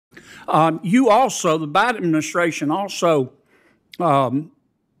The Biden administration also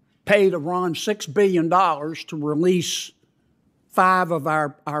paid Iran $6 billion to release 5 of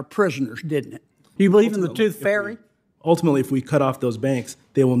our prisoners, didn't it? Do you believe in the tooth fairy? Ultimately, if we cut off those banks,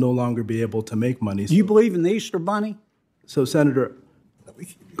 they will no longer be able to make money. Do you believe in the Easter Bunny? So, Senator.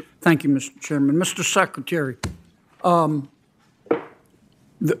 Thank you, Mr. Chairman. Mr. Secretary, the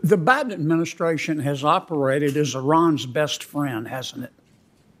Biden administration has operated as Iran's best friend, hasn't it?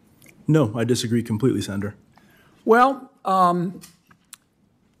 No, I disagree completely, Senator. Well,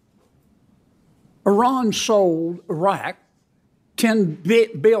 Iran sold Iraq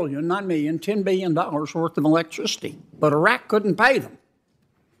 $10 billion, not million, $10 billion worth of electricity. But Iraq couldn't pay them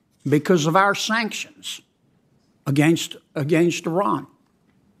because of our sanctions against Iran.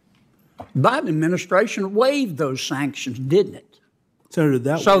 The Biden administration waived those sanctions, didn't it?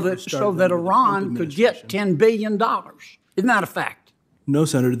 Senator, so that Iran could get $10 billion. Isn't that a fact? No,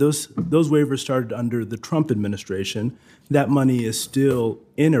 Senator. Those waivers started under the Trump administration. That money is still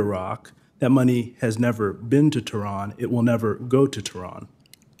in Iraq. That money has never been to Tehran. It will never go to Tehran.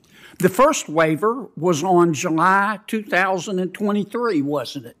 The first waiver was on July 2023,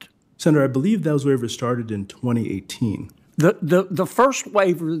 wasn't it? Senator, I believe those waivers started in 2018. The first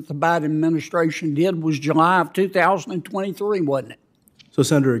waiver that the Biden administration did was July of 2023, wasn't it? So,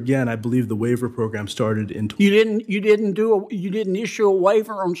 Senator, again, I believe the waiver program started in. You didn't issue a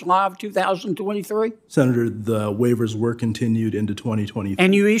waiver on July of 2023. Senator, the waivers were continued into 2023.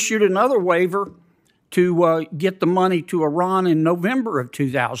 And you issued another waiver to get the money to Iran in November of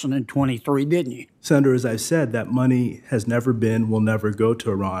 2023, didn't you? Senator, as I said, that money has never been, will never go to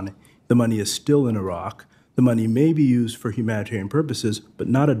Iran. The money is still in Iraq. The money may be used for humanitarian purposes, but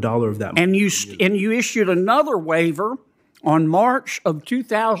not a dollar of that money. And you issued another waiver on March of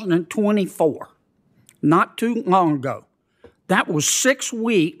 2024, not too long ago. That was 6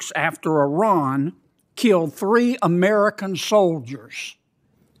 weeks after Iran killed 3 American soldiers.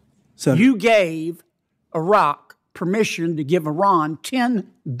 Senator, you gave Iraq permission to give Iran $10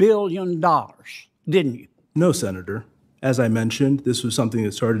 billion, didn't you? No, Senator. As I mentioned, this was something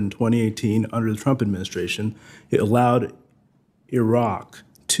that started in 2018 under the Trump administration. It allowed Iraq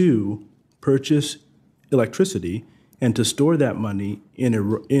to purchase electricity and to store that money in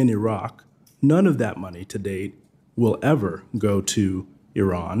Iraq. None of that money to date will ever go to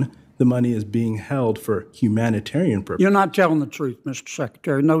Iran. The money is being held for humanitarian purposes. You're not telling the truth, Mr.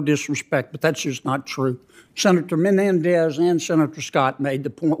 Secretary. No disrespect, but that's just not true. Senator Menendez and Senator Scott made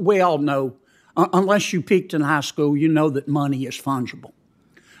the point. We all know, unless you peaked in high school, you know that money is fungible.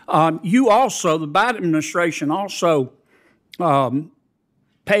 The Biden administration also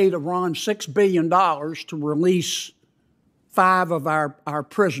paid Iran $6 billion to release 5 of our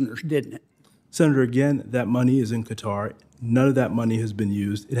prisoners, didn't it? Senator, again, that money is in Qatar. None of that money has been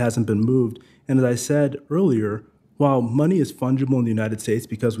used. It hasn't been moved. And as I said earlier, while money is fungible in the United States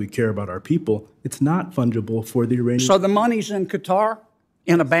because we care about our people, it's not fungible for the Iranian. So the money's in Qatar,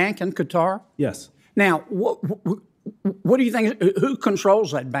 in a bank in Qatar? Yes. Now, what do you think? Who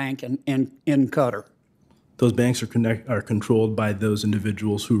controls that bank in Qatar? Those banks are controlled by those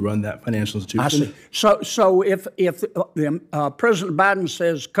individuals who run that financial institution. I see. So if President Biden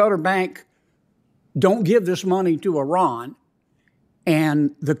says Qatar Bank, don't give this money to Iran,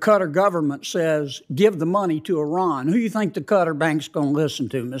 and the Qatar government says give the money to Iran, who do you think the Qatar Bank's going to listen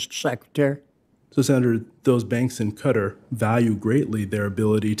to, Mr. Secretary? So, Senator, those banks in Qatar value greatly their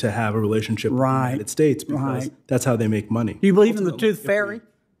ability to have a relationship with the United States because that's how they make money. Do you believe in the tooth fairy?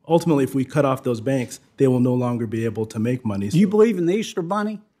 Ultimately, if we cut off those banks, they will no longer be able to make money. Do you believe in the Easter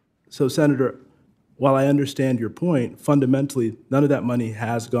Bunny? So, Senator, while I understand your point, fundamentally, none of that money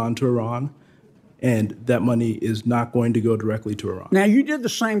has gone to Iran, and that money is not going to go directly to Iran. Now, you did the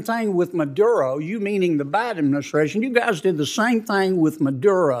same thing with Maduro, you meaning the Biden administration. You guys did the same thing with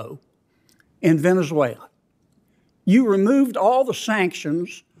Maduro in Venezuela. You removed all the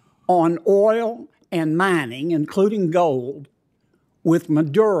sanctions on oil and mining, including gold, with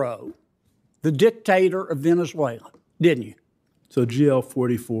Maduro, the dictator of Venezuela, didn't you? So GL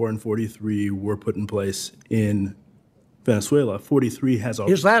 44 and 43 were put in place in Venezuela. 43 has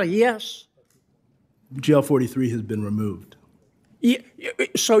already. Is that a yes? GL 43 has been removed. Yeah,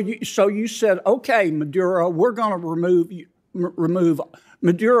 so you said, okay, Maduro, we're going to remove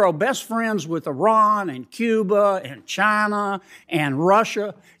Maduro, best friends with Iran and Cuba and China and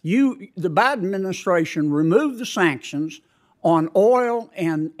Russia. The Biden administration removed the sanctions on oil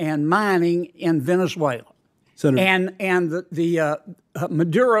and mining in Venezuela. Senator. And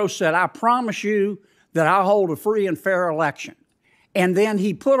Maduro said, I promise you that I'll hold a free and fair election. And then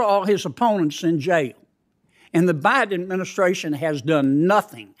he put all his opponents in jail. And the Biden administration has done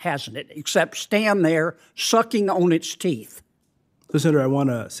nothing, hasn't it, except stand there sucking on its teeth. So, Senator, I want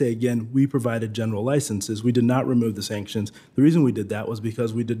to say again, we provided general licenses. We did not remove the sanctions. The reason we did that was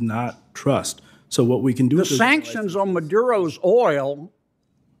because we did not trust. So what we can do The with sanctions on Maduro's oil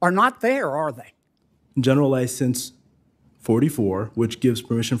are not there, are they? General License 44, which gives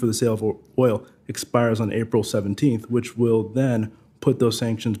permission for the sale of oil, expires on April 17th, which will then put those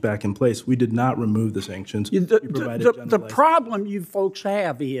sanctions back in place. We did not remove the sanctions. The problem you folks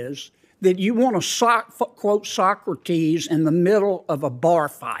have is that you want to quote Socrates in the middle of a bar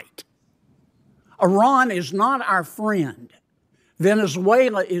fight. Iran is not our friend.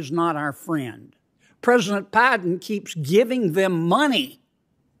 Venezuela is not our friend. President Biden keeps giving them money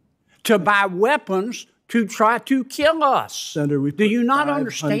to buy weapons to try to kill us. Senator, do you not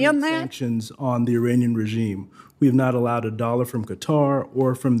understand that? Sanctions on the Iranian regime. We have not allowed a dollar from Qatar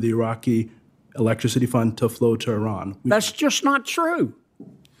or from the Iraqi electricity fund to flow to Iran. That's just not true.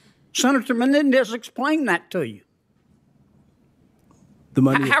 Senator Menendez explained that to you. The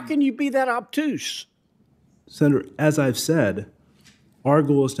money. How can you be that obtuse? Senator, as I've said, our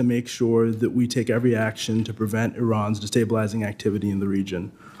goal is to make sure that we take every action to prevent Iran's destabilizing activity in the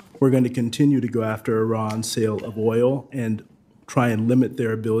region. We're going to continue to go after Iran's sale of oil and try and limit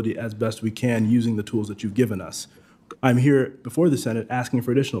their ability as best we can using the tools that you've given us. I'm here before the Senate asking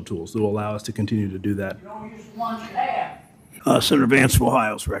for additional tools that will allow us to continue to do that. You don't use the ones you have. Senator Vance of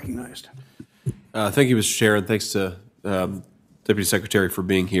Ohio is recognized. Thank you, Mr. Chair, and thanks to Deputy Secretary for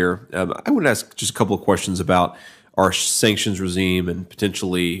being here. I would ask just a couple of questions about our sanctions regime and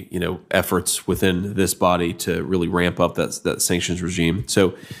potentially, efforts within this body to really ramp up that sanctions regime.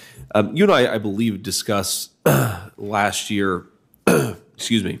 So, you and I believe, discussed last year,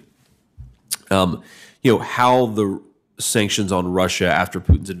 excuse me, how the sanctions on Russia after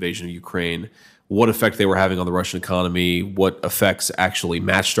Putin's invasion of Ukraine, what effect they were having on the Russian economy, what effects actually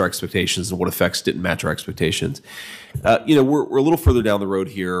matched our expectations, and what effects didn't match our expectations. We're a little further down the road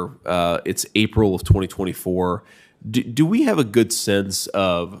here. It's April of 2024. Do we have a good sense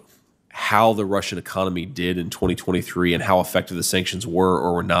of how the Russian economy did in 2023 and how effective the sanctions were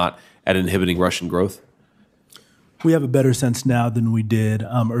or were not at inhibiting Russian growth? We have a better sense now than we did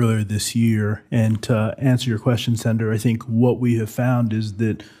earlier this year. And to answer your question, Senator, I think what we have found is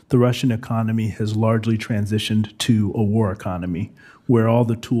that the Russian economy has largely transitioned to a war economy, where all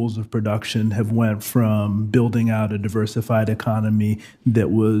the tools of production have went from building out a diversified economy that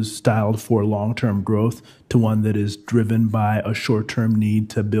was styled for long-term growth to one that is driven by a short-term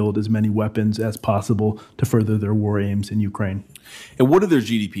need to build as many weapons as possible to further their war aims in Ukraine. And what did their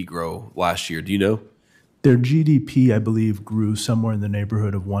GDP grow last year? Do you know? Their GDP, I believe, grew somewhere in the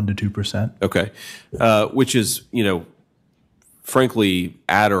neighborhood of 1% to 2%. Okay, which is, frankly,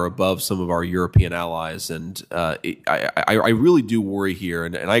 at or above some of our European allies. And I really do worry here,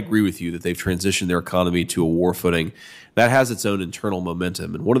 and I agree with you that they've transitioned their economy to a war footing. That has its own internal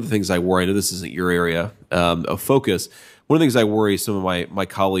momentum. And one of the things I worry, I know this isn't your area of focus, one of the things I worry some of my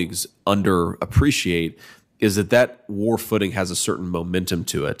colleagues underappreciate is that war footing has a certain momentum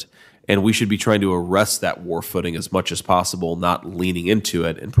to it. And we should be trying to arrest that war footing as much as possible, not leaning into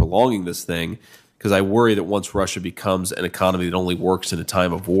it and prolonging this thing, because I worry that once Russia becomes an economy that only works in a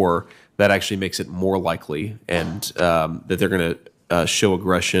time of war, that actually makes it more likely and that they're going to show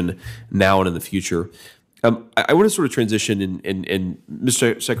aggression now and in the future. I want to sort of transition, and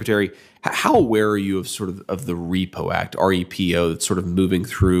Mr. Secretary, how aware are you of the REPO Act, REPO, that's sort of moving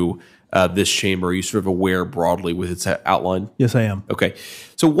through this chamber? Are you sort of aware broadly with its outline? Yes, I am. Okay.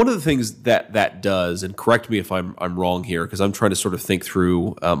 So one of the things that does, and correct me if I'm wrong here, because I'm trying to sort of think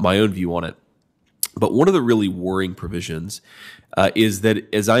through my own view on it, but one of the really worrying provisions is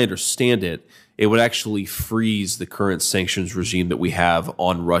that, as I understand it, it would actually freeze the current sanctions regime that we have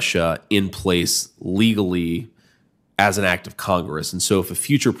on Russia in place legally as an act of Congress. And so if a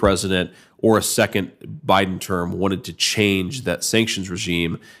future president or a second Biden term wanted to change that sanctions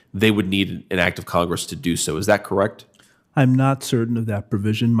regime, they would need an act of Congress to do so. Is that correct? I'm not certain of that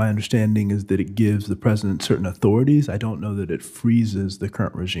provision. My understanding is that it gives the president certain authorities. I don't know that it freezes the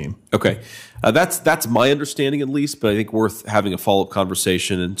current regime. Okay. That's my understanding, at least, but I think worth having a follow-up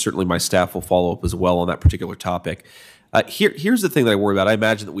conversation, and certainly my staff will follow up as well on that particular topic. Here's the thing that I worry about. I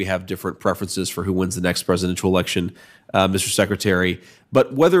imagine that we have different preferences for who wins the next presidential election, Mr. Secretary.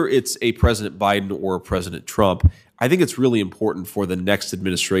 But whether it's a President Biden or a President Trump, I think it's really important for the next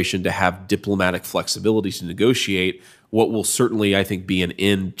administration to have diplomatic flexibility to negotiate what will certainly, I think, be an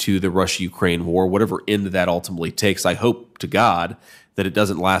end to the Russia-Ukraine war, whatever end that ultimately takes. I hope to God that it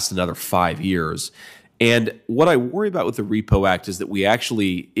doesn't last another 5 years. And what I worry about with the Repo Act is that we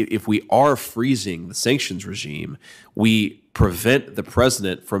actually, if we are freezing the sanctions regime, we prevent the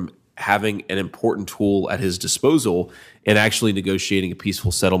president from having an important tool at his disposal in actually negotiating a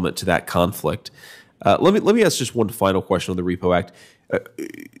peaceful settlement to that conflict. Let me ask just one final question on the Repo Act.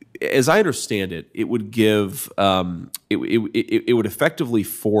 As I understand it, it would give it would effectively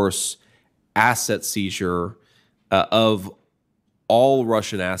force asset seizure of all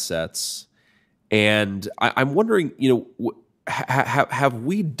Russian assets. And I'm wondering, have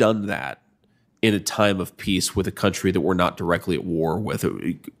we done that in a time of peace with a country that we're not directly at war with?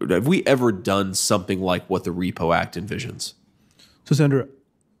 Have we ever done something like what the Repo Act envisions? So, Senator,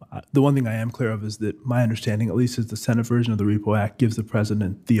 the one thing I am clear of is that my understanding, at least is the Senate version of the Repo Act, gives the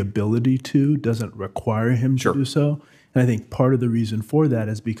president the ability to, doesn't require him to do so. And I think part of the reason for that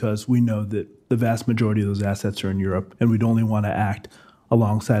is because we know that the vast majority of those assets are in Europe, and we'd only want to act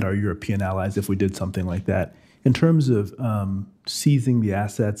alongside our European allies if we did something like that. In terms of seizing the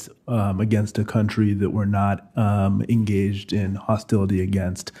assets against a country that we're not engaged in hostility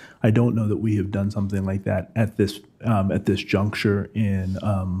against, I don't know that we have done something like that at this juncture.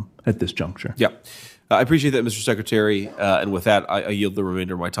 Yeah, I appreciate that, Mr. Secretary. And with that, I yield the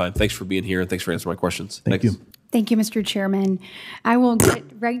remainder of my time. Thanks for being here, and thanks for answering my questions. Thank you. Thank you, Mr. Chairman. I will get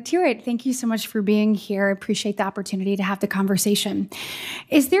right to it. Thank you so much for being here. I appreciate the opportunity to have the conversation.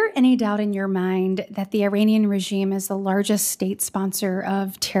 Is there any doubt in your mind that the Iranian regime is the largest state sponsor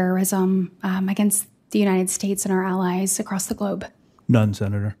of terrorism against the United States and our allies across the globe? None,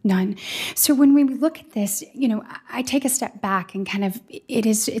 Senator. None. So when we look at this, I take a step back and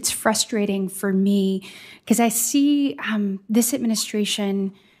it's frustrating for me because I see this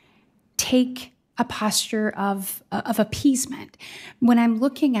administration take a posture of appeasement. When I'm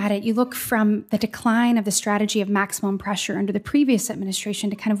looking at it, you look from the decline of the strategy of maximum pressure under the previous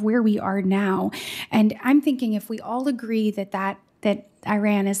administration to kind of where we are now. And I'm thinking if we all agree that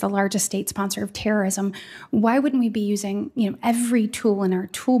Iran is the largest state sponsor of terrorism, why wouldn't we be using every tool in our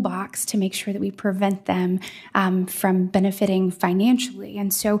toolbox to make sure that we prevent them from benefiting financially?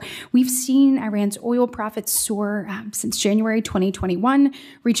 And so we've seen Iran's oil profits soar since January 2021,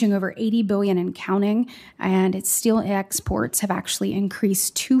 reaching over $80 billion and counting, and its steel exports have actually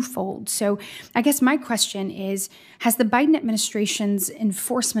increased twofold. So I guess my question is, has the Biden administration's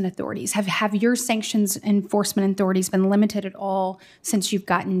enforcement authorities, have your sanctions enforcement authorities been limited at all since you've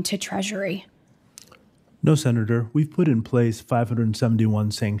gotten to Treasury? No, Senator. We've put in place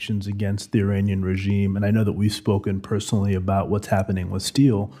 571 sanctions against the Iranian regime, and I know that we've spoken personally about what's happening with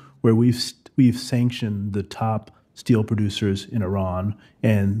steel, where we've sanctioned the top steel producers in Iran,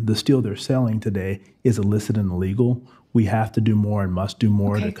 and the steel they're selling today is illicit and illegal. We have to do more and must do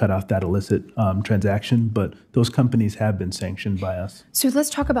more to cut off that illicit transaction, but those companies have been sanctioned by us. So let's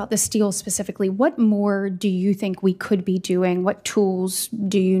talk about the steel specifically. What more do you think we could be doing? What tools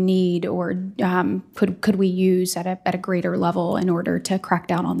do you need, or could we use at a greater level in order to crack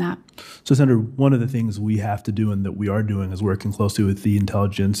down on that? So, Senator, one of the things we have to do and that we are doing is working closely with the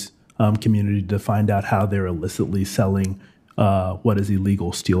intelligence community to find out how they're illicitly selling what is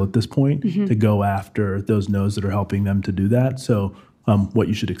illegal steel at this point, to go after those nodes that are helping them to do that. So what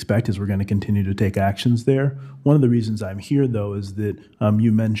you should expect is we're going to continue to take actions there. One of the reasons I'm here, though, is that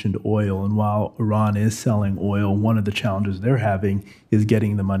you mentioned oil. And while Iran is selling oil, one of the challenges they're having is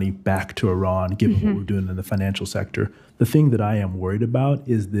getting the money back to Iran, given what we're doing in the financial sector. The thing that I am worried about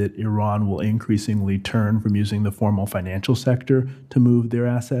is that Iran will increasingly turn from using the formal financial sector to move their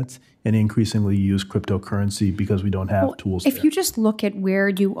assets and increasingly use cryptocurrency because we don't have tools If there. you just look at where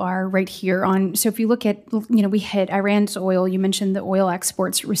you are right here so if you look at, we hit Iran's oil, you mentioned the oil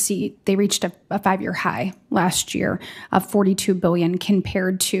exports receipt, they reached a 5-year high last year of $42 billion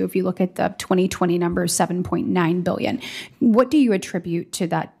compared to, if you look at the 2020 numbers, $7.9 billion. What do you attribute to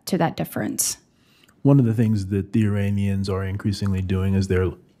that difference? One of the things that the Iranians are increasingly doing is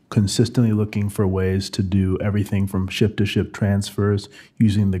they're consistently looking for ways to do everything from ship-to-ship transfers,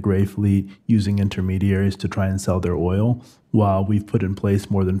 using the gray fleet, using intermediaries to try and sell their oil. While we've put in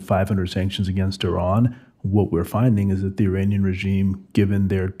place more than 500 sanctions against Iran, what we're finding is that the Iranian regime, given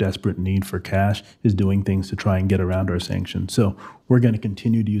their desperate need for cash, is doing things to try and get around our sanctions. So we're going to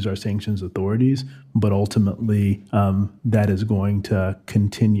continue to use our sanctions authorities, but ultimately that is going to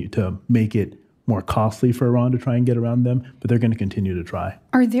continue to make it more costly for Iran to try and get around them, but they're going to continue to try.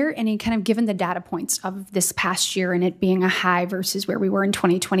 Are there any given the data points of this past year and it being a high versus where we were in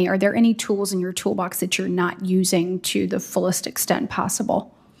 2020, are there any tools in your toolbox that you're not using to the fullest extent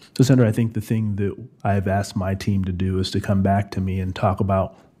possible? So, Senator, I think the thing that I've asked my team to do is to come back to me and talk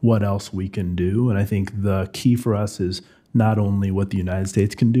about what else we can do. And I think the key for us is not only what the United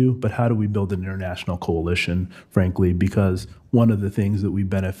States can do, but how do we build an international coalition, frankly, because one of the things that we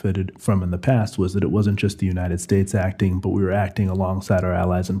benefited from in the past was that it wasn't just the United States acting, but we were acting alongside our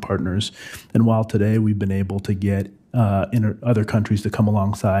allies and partners. And while today we've been able to get other countries to come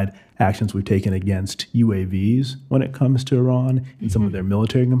alongside actions we've taken against UAVs when it comes to Iran and some of their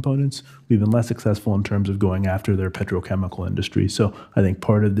military components, we've been less successful in terms of going after their petrochemical industry. So I think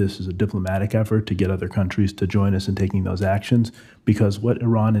part of this is a diplomatic effort to get other countries to join us in taking those actions, because what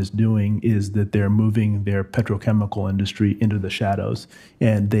Iran is doing is that they're moving their petrochemical industry into the shadows,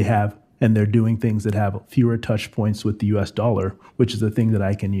 and they're doing things that have fewer touch points with the U.S. dollar, which is a thing that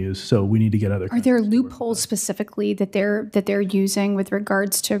I can use. So we need to get other. Are there loopholes specifically that they're using with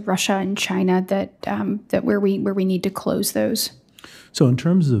regards to Russia and China that where we need to close those? So in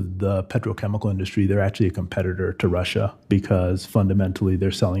terms of the petrochemical industry, they're actually a competitor to Russia because fundamentally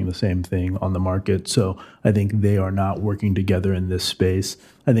they're selling the same thing on the market. So I think they are not working together in this space.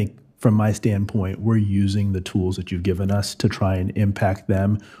 I think from my standpoint, we're using the tools that you've given us to try and impact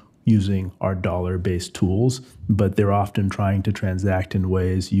them using our dollar-based tools, but they're often trying to transact in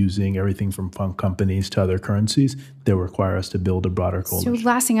ways using everything from fund companies to other currencies that require us to build a broader coalition. So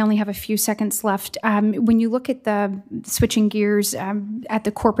last thing, I only have a few seconds left. When you look at the switching gears at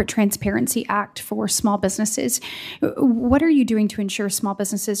the Corporate Transparency Act for small businesses, what are you doing to ensure small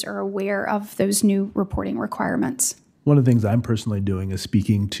businesses are aware of those new reporting requirements? One of the things I'm personally doing is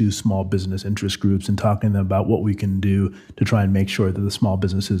speaking to small business interest groups and talking to them about what we can do to try and make sure that the small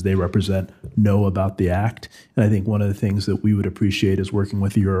businesses they represent know about the act. And I think one of the things that we would appreciate is working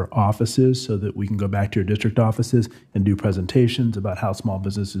with your offices so that we can go back to your district offices and do presentations about how small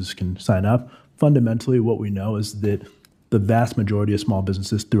businesses can sign up. Fundamentally, what we know is that the vast majority of small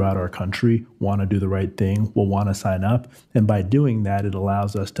businesses throughout our country want to do the right thing, will want to sign up. And by doing that, it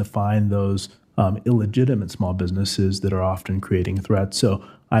allows us to find those illegitimate small businesses that are often creating threats. So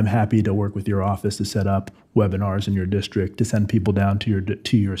I'm happy to work with your office to set up webinars in your district, to send people down to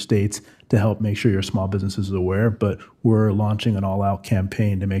your states to help make sure your small businesses are aware. But we're launching an all-out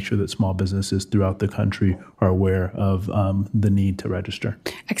campaign to make sure that small businesses throughout the country are aware of the need to register.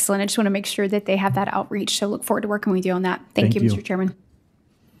 Excellent. I just want to make sure that they have that outreach. So look forward to working with you on that. Thank you, Mr. Chairman.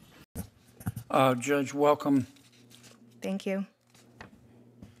 Judge, welcome. Thank you.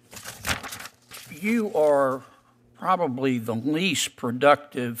 You are probably the least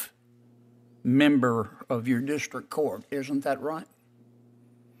productive member of your district court, isn't that right?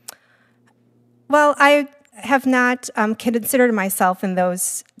 Well, I have not considered myself in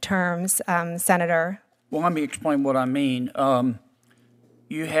those terms, Senator. Well, let me explain what I mean.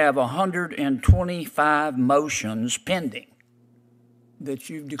 You have 125 motions pending that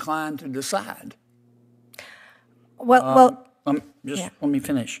you've declined to decide. Let me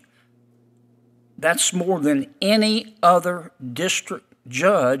finish. That's more than any other district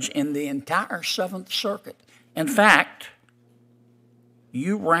judge in the entire Seventh Circuit. In fact,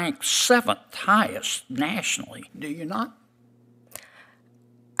 you rank 7th highest nationally, do you not?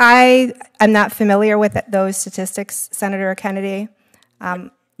 I am not familiar with those statistics, Senator Kennedy.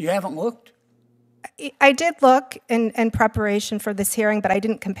 You haven't looked? I did look in preparation for this hearing, but I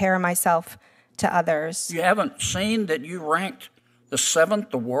didn't compare myself to others. You haven't seen that you ranked the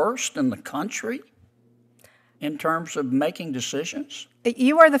 7th the worst in the country in terms of making decisions?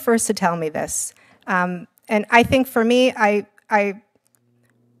 You are the first to tell me this. And I think for me, I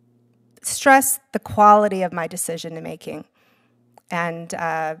stress the quality of my decision making. And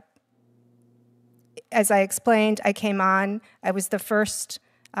as I explained, I came on, I was the first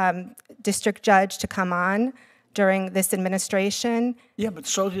district judge to come on during this administration. Yeah, but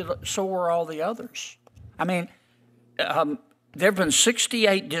so were all the others. I mean, there have been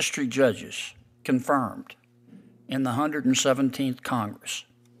 68 district judges confirmed in the 117th Congress.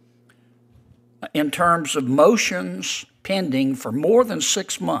 In terms of motions pending for more than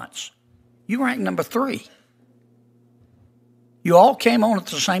 6 months, you rank number 3. You all came on at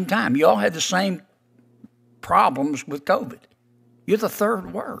the same time. You all had the same problems with COVID. You're the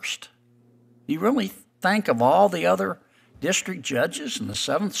 3rd worst. You really think of all the other district judges in the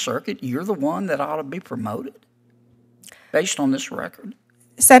 7th Circuit, you're the one that ought to be promoted based on this record?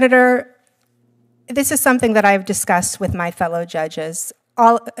 Senator, this is something that I've discussed with my fellow judges.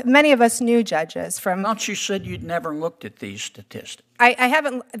 Many of us new judges from... I thought you said you'd never looked at these statistics. I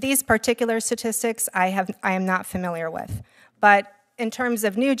haven't. These particular statistics I am not familiar with. But in terms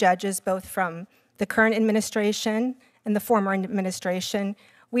of new judges, both from the current administration and the former administration,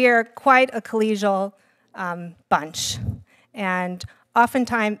 we are quite a collegial bunch. And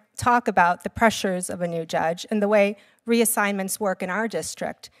oftentimes talk about the pressures of a new judge and the way reassignments work in our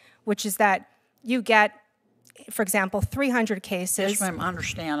district, which is that you get for example, 300 cases. Yes, ma'am, I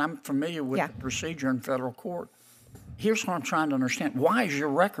understand. I'm familiar with Yeah. the procedure in federal court. Here's what I'm trying to understand. Why is your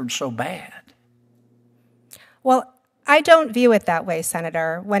record so bad? Well, I don't view it that way,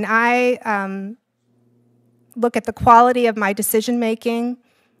 Senator. When I look at the quality of my decision-making,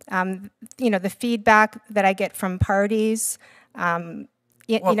 the feedback that I get from parties, Well,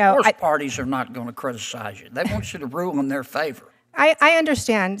 of course, parties are not going to criticize you. They want you to rule in their favor. I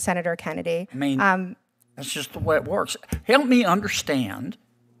understand, Senator Kennedy. I mean, that's just the way it works. Help me understand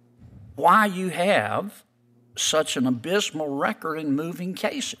why you have such an abysmal record in moving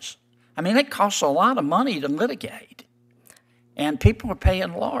cases. I mean, it costs a lot of money to litigate, and people are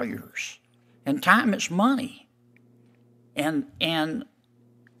paying lawyers, and time is money. And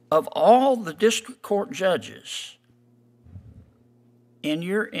of all the district court judges in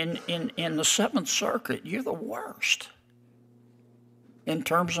the Seventh Circuit, you're the worst in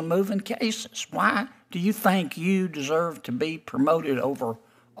terms of moving cases. Why do you think you deserve to be promoted over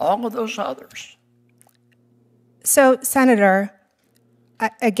all of those others? So, Senator,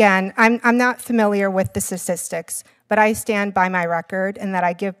 again, I'm not familiar with the statistics, but I stand by my record and that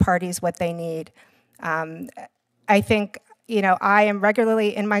I give parties what they need. I think, I am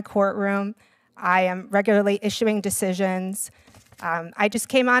regularly in my courtroom. I am regularly issuing decisions. I just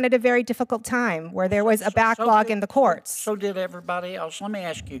came on at a very difficult time where there was a backlog in the courts. So did everybody else. Let me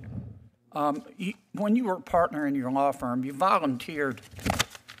ask you, when you were a partner in your law firm, you volunteered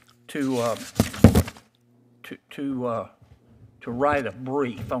to write a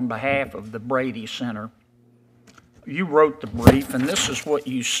brief on behalf of the Brady Center. You wrote the brief, and this is what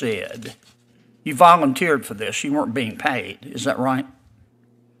you said. You volunteered for this. You weren't being paid. Is that right?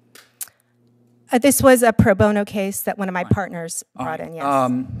 This was a pro bono case that one of my partners brought in,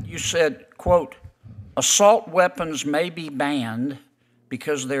 yes. You said, quote, assault weapons may be banned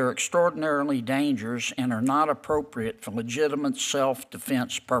because they're extraordinarily dangerous and are not appropriate for legitimate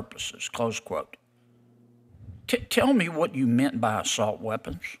self-defense purposes, close quote. Tell me what you meant by assault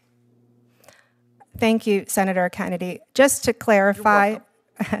weapons. Thank you, Senator Kennedy. Just to clarify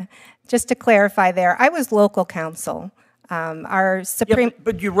there, I was local counsel. Our Supreme... Yeah,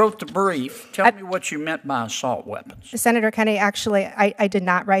 but you wrote the brief. Tell me what you meant by assault weapons. Senator Kennedy, actually, I did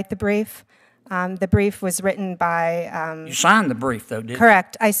not write the brief. The brief was written by... You signed the brief, though, didn't you?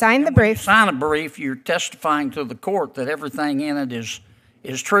 Correct. I signed the brief. When you sign a brief, you're testifying to the court that everything in it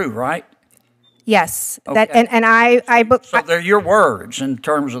is true, right? Yes. Okay. So they're your words in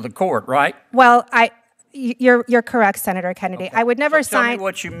terms of the court, right? Well, you're correct, Senator Kennedy. Okay. I would never sign... Tell me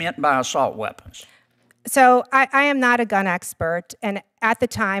what you meant by assault weapons. So I am not a gun expert, and at the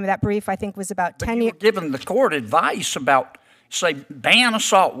time, that brief, I think, was about 10 years... You were giving the court advice about, say, ban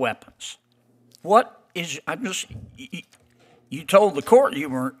assault weapons. What is... You told the court you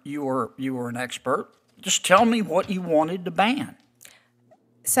were an expert. Just tell me what you wanted to ban.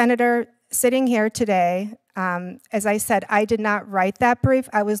 Senator, sitting here today, as I said, I did not write that brief.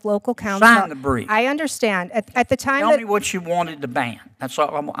 I was local counsel. Sign the brief. I understand. At the time... Tell me what you wanted to ban. That's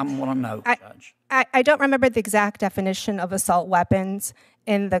all I want to know, Judge. I don't remember the exact definition of assault weapons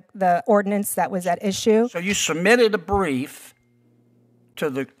in the ordinance that was at issue. So you submitted a brief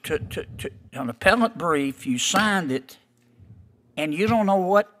to an appellate brief. You signed it, and you don't know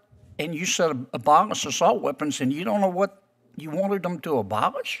what. And you said abolish assault weapons, and you don't know what you wanted them to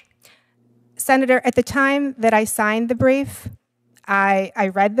abolish. Senator, at the time that I signed the brief, I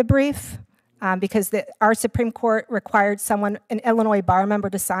read the brief because our Supreme Court required an Illinois bar member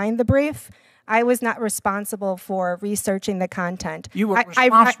to sign the brief. I was not responsible for researching the content. You were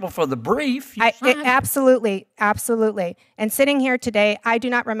responsible for the brief. Absolutely. And sitting here today, I do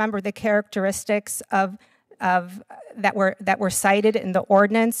not remember the characteristics of that were cited in the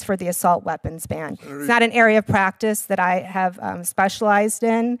ordinance for the assault weapons ban. It's not an area of practice that I have specialized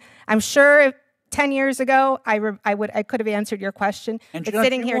in. I'm sure 10 years ago I could have answered your question. And but Judge,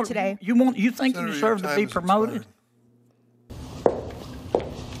 sitting here today, you think you deserve to be promoted?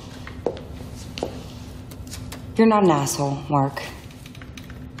 You're not an asshole, Mark.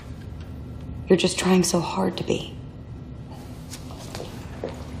 You're just trying so hard to be.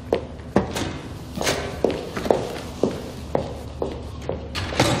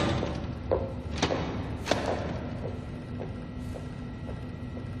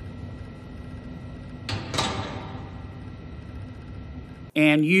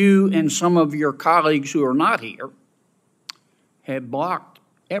 And you and some of your colleagues who are not here have blocked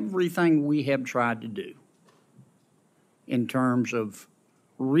everything we have tried to do in terms of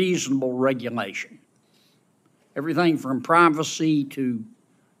reasonable regulation. Everything from privacy to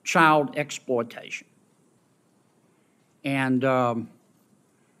child exploitation. And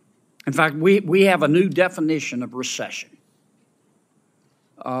In fact, we have a new definition of recession.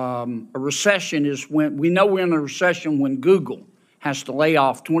 A recession is when, we know we're in a recession when Google has to lay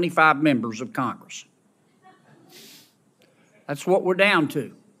off 25 members of Congress. That's what we're down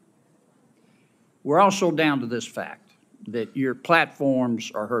to. We're also down to this fact that your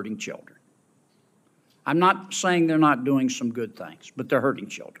platforms are hurting children. I'm not saying they're not doing some good things, but they're hurting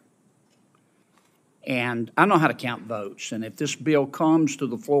children. And I know how to count votes, and if this bill comes to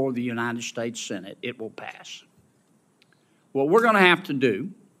the floor of the United States Senate, it will pass. What we're going to have to do,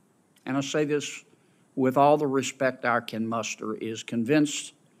 and I say this with all the respect I can muster, is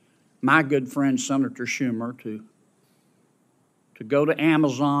convince my good friend Senator Schumer to go to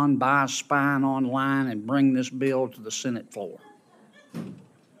Amazon, buy a spine online, and bring this bill to the Senate floor.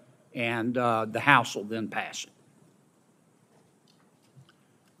 And the House will then pass it.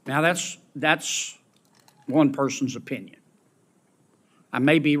 Now, that's one person's opinion. I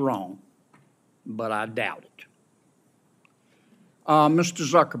may be wrong, but I doubt it. Mr.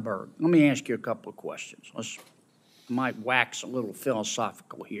 Zuckerberg, let me ask you a couple of questions. I might wax a little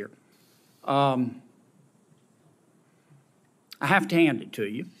philosophical here. I have to hand it to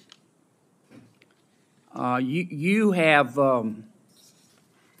you.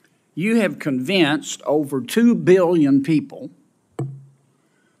 You have convinced over 2 billion people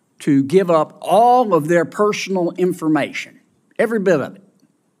to give up all of their personal information, every bit of it,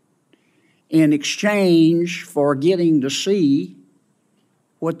 in exchange for getting to see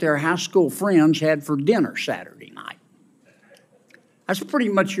what their high school friends had for dinner Saturday night. That's pretty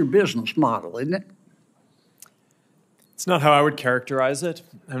much your business model, isn't it? It's not how I would characterize it.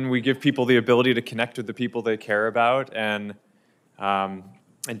 And we give people the ability to connect with the people they care about and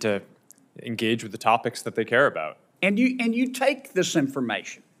to engage with the topics that they care about. And you take this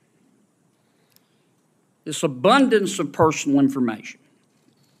information, this abundance of personal information,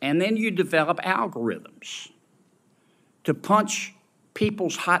 and then you develop algorithms to punch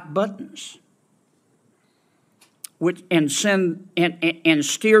people's hot buttons, and send and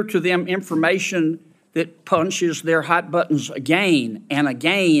steer to them information that punches their hot buttons again and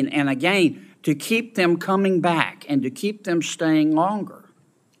again and again to keep them coming back and to keep them staying longer.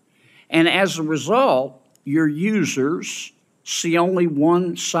 And as a result, your users see only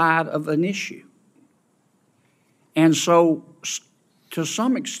one side of an issue. And so, to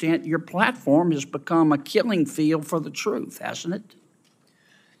some extent, your platform has become a killing field for the truth, hasn't it?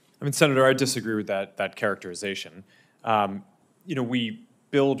 I mean, Senator, I disagree with that characterization. We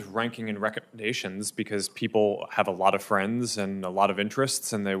build ranking and recommendations because people have a lot of friends and a lot of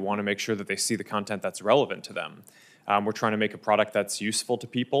interests, and they want to make sure that they see the content that's relevant to them. We're trying to make a product that's useful to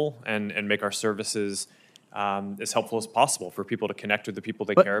people and make our services as helpful as possible for people to connect with the people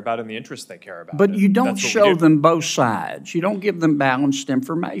they care about and the interests they care about. But you don't show them both sides. You don't give them balanced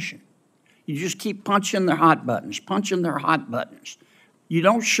information. You just keep punching their hot buttons, punching their hot buttons. You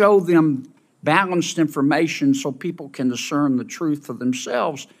don't show them balanced information so people can discern the truth for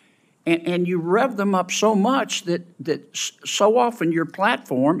themselves. And you rev them up so much that so often your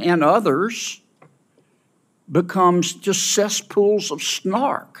platform and others becomes just cesspools of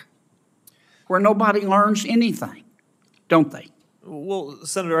snark where nobody learns anything, don't they? Well,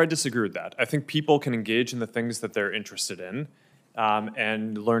 Senator, I disagree with that. I think people can engage in the things that they're interested in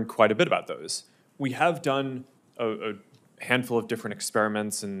and learn quite a bit about those. We have done a handful of different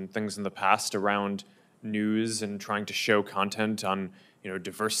experiments and things in the past around news and trying to show content on a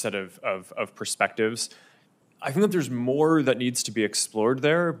diverse set of perspectives. I think that there's more that needs to be explored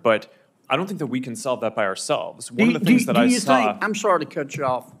there, but I don't think that we can solve that by ourselves. One of the things that I saw... I'm sorry to cut you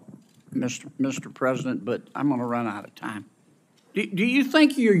off, Mr. President, but I'm going to run out of time. Do you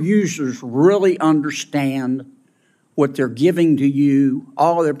think your users really understand what they're giving to you,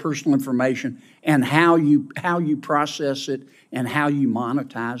 all their personal information, and how you process it and how you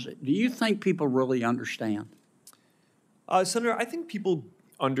monetize it? Do you think people really understand? Senator, I think people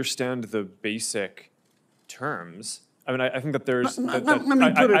understand the basic terms. I mean, I think that there's... I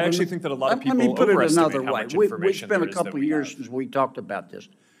actually think that a lot of people overestimate how much information there is. It's been a couple of years since we talked about this.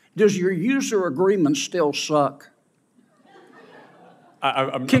 Does your user agreement still suck?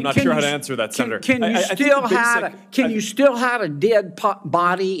 I'm not sure how to answer that, Senator. Can you still hide a dead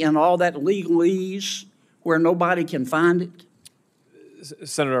body and all that legalese where nobody can find it?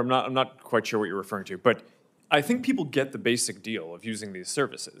 Senator, I'm not quite sure what you're referring to, but I think people get the basic deal of using these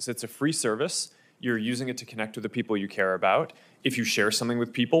services. It's a free service. You're using it to connect with the people you care about. if you share something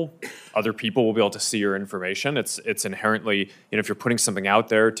with people, other people will be able to see your information. It's inherently, if you're putting something out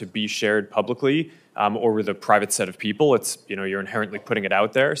there to be shared publicly or with a private set of people, it's, you're inherently putting it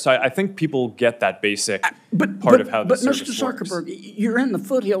out there. So I think people get that basic part of how the service works. But Mr. Zuckerberg, you're in the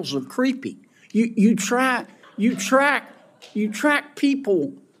foothills of creepy. You track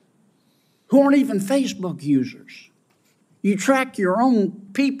people who aren't even Facebook users. You track your own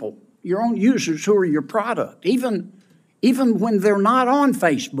people, your own users who are your product, even when they're not on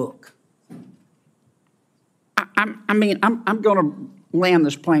Facebook. I'm going to land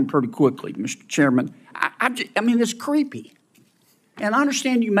this plane pretty quickly, Mr. Chairman. It's creepy. And I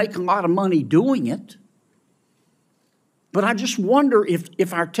understand you make a lot of money doing it, but I just wonder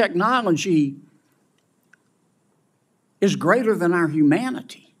if our technology is greater than our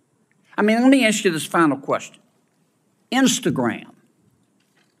humanity. Let me ask you this final question. Instagram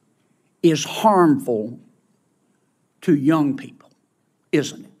is harmful to young people,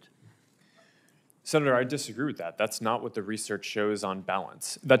 isn't it? Senator, I disagree with that. That's not what the research shows on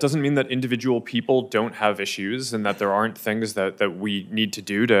balance. That doesn't mean that individual people don't have issues and that there aren't things that we need to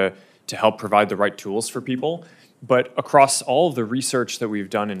do to help provide the right tools for people. But across all of the research that we've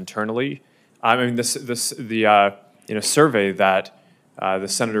done internally, the survey that the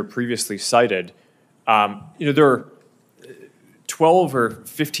senator previously cited, there are 12 or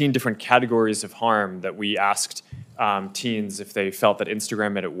 15 different categories of harm that we asked teens if they felt that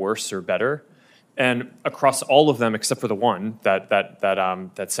Instagram made it worse or better. And across all of them, except for the one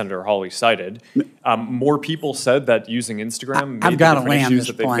that Senator Hawley cited, more people said that using Instagram made the different issues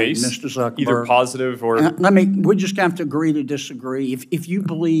that they face, Mr. Zuckerberg, either positive or... we just have to agree to disagree. If you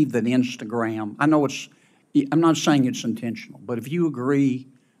believe that Instagram, I'm not saying it's intentional, but if you agree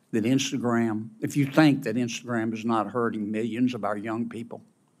that if you think that Instagram is not hurting millions of our young people,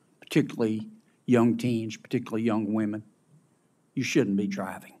 particularly young teens, particularly young women, you shouldn't be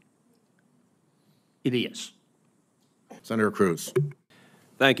driving. It is. Senator Cruz.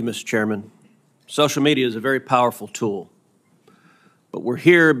 Thank you, Mr. Chairman. Social media is a very powerful tool, but we're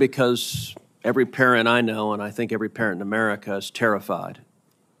here because every parent I know, and I think every parent in America, is terrified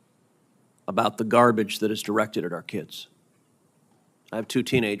about the garbage that is directed at our kids. I have 2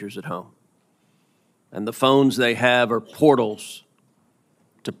 teenagers at home, and the phones they have are portals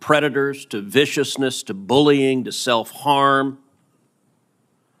to predators, to viciousness, to bullying, to self-harm.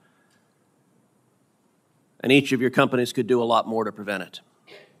 And each of your companies could do a lot more to prevent it.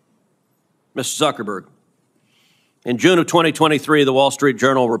 Mr. Zuckerberg, in June of 2023, the Wall Street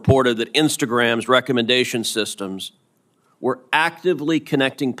Journal reported that Instagram's recommendation systems were actively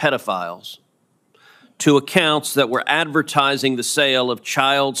connecting pedophiles to accounts that were advertising the sale of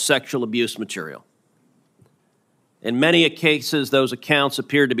child sexual abuse material. In many cases, those accounts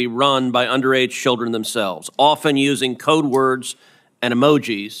appeared to be run by underage children themselves, often using code words and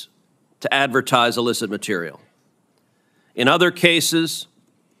emojis to advertise illicit material. In other cases,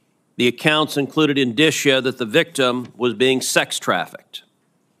 the accounts included indicia that the victim was being sex trafficked.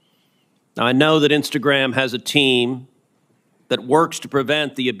 Now, I know that Instagram has a team that works to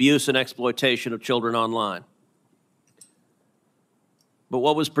prevent the abuse and exploitation of children online. But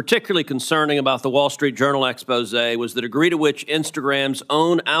what was particularly concerning about the Wall Street Journal expose was the degree to which Instagram's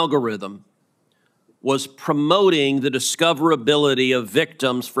own algorithm was promoting the discoverability of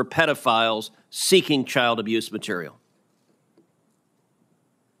victims for pedophiles seeking child abuse material.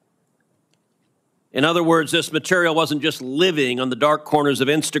 In other words, this material wasn't just living on the dark corners of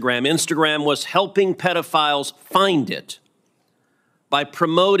Instagram. Instagram was helping pedophiles find it by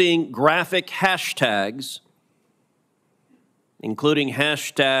promoting graphic hashtags, including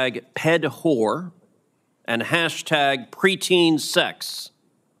hashtag pedwhore and hashtag preteen sex,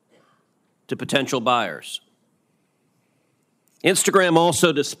 to potential buyers. Instagram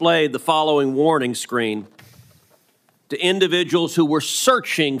also displayed the following warning screen to individuals who were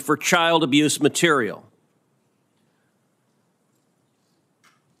searching for child abuse material.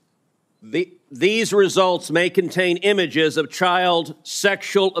 These results may contain images of child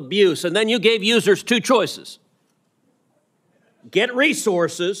sexual abuse. And then you gave users 2 choices. Get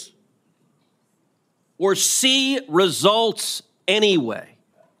resources or see results anyway.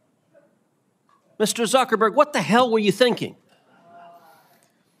 Mr. Zuckerberg, what the hell were you thinking?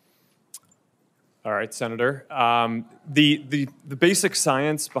 All right, Senator. The basic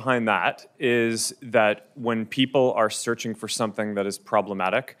science behind that is that when people are searching for something that is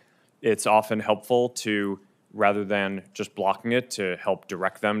problematic, it's often helpful to, rather than just blocking it, to help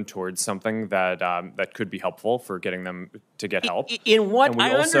direct them towards something that could be helpful for getting them to get help.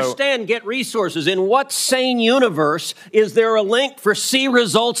 Understand get resources. In what sane universe is there a link for see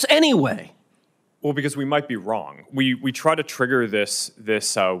results anyway? Well, because we might be wrong. We try to trigger this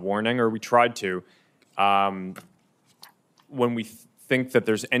warning, or we tried to, when we think that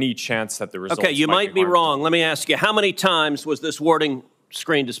there's any chance that the results. Okay, you might be wrong. Let me ask you: how many times was this warning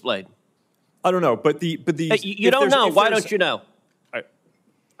screen displayed? I don't know, but the you don't know. Why don't you know?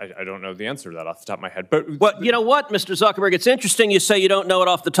 I don't know the answer to that off the top of my head. But well, you know what, Mr. Zuckerberg? It's interesting you say you don't know it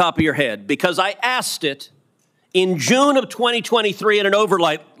off the top of your head, because I asked it in June of 2023 in an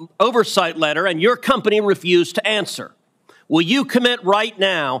oversight letter, and your company refused to answer. Will you commit right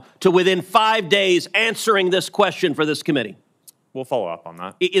now to within 5 days answering this question for this committee? We'll follow up on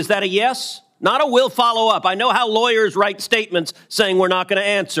that. Is that a yes? Not a will follow up. I know how lawyers write statements saying we're not going to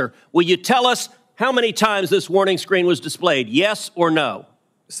answer. Will you tell us how many times this warning screen was displayed? Yes or no?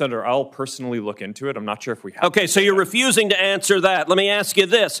 Senator, I'll personally look into it. I'm not sure if we have. Okay, so you're refusing to answer that. Let me ask you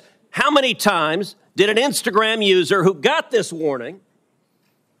this. How many times did an Instagram user who got this warning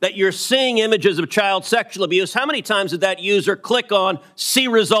that you're seeing images of child sexual abuse, how many times did that user click on see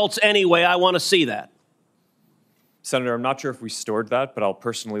results anyway? I want to see that. Senator, I'm not sure if we stored that, but I'll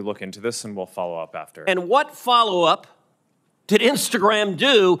personally look into this and we'll follow up after. And what follow-up did Instagram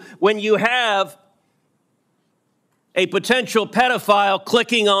do when you have a potential pedophile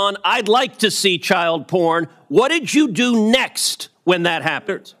clicking on, I'd like to see child porn? What did you do next when that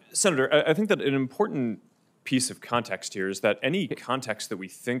happened? Senator, I think that an important piece of context here is that any context that we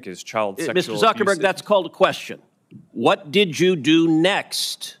think is child sexual Mr. Zuckerberg, abuse, that's called a question. What did you do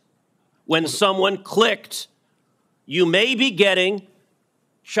next when someone clicked, you may be getting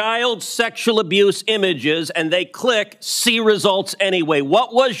child sexual abuse images, and they click, see results anyway?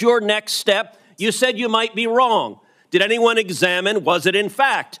 What was your next step? You said you might be wrong. Did anyone examine, was it in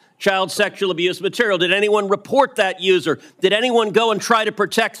fact child sexual abuse material? Did anyone report that user? Did anyone go and try to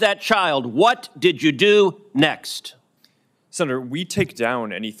protect that child? What did you do next? Senator, we take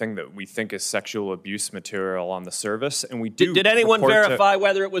down anything that we think is sexual abuse material on the service, and we do. Did anyone verify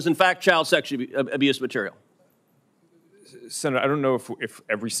whether it was in fact child sexual abuse material? Senator, I don't know if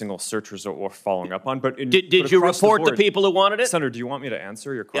every single search result we're following up on, but did you report the people who wanted it? Senator, do you want me to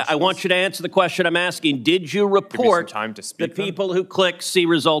answer your question? Yeah, I want you to answer the question I'm asking. Did you report the people who click see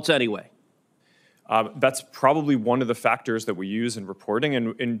results anyway? That's probably one of the factors that we use in reporting.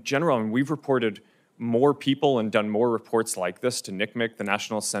 And in general, I mean, we've reported more people and done more reports like this to NCMEC, the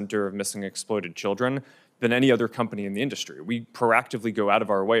National Center of Missing and Exploited Children, than any other company in the industry. We proactively go out of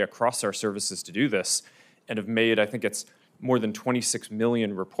our way across our services to do this, and have made, I think it's more than 26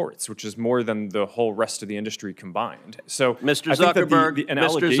 million reports, which is more than the whole rest of the industry combined. So, Mr.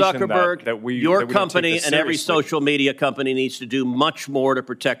 Zuckerberg, your company and every social media company needs to do much more to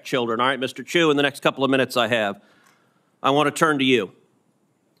protect children. All right, Mr. Chu, in the next couple of minutes I have, I want to turn to you.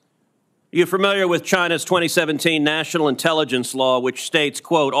 Are you familiar with China's 2017 National Intelligence Law, which states,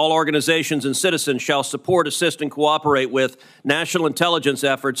 quote, all organizations and citizens shall support, assist, and cooperate with national intelligence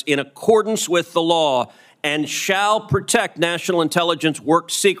efforts in accordance with the law, and shall protect national intelligence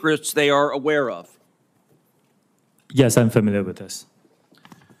work secrets they are aware of? Yes, I'm familiar with this.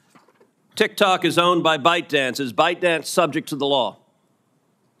 TikTok is owned by ByteDance. Is ByteDance subject to the law?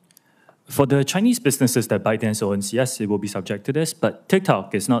 For the Chinese businesses that ByteDance owns, yes, it will be subject to this, but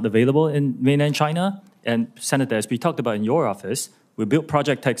TikTok is not available in mainland China. And Senator, as we talked about in your office, we built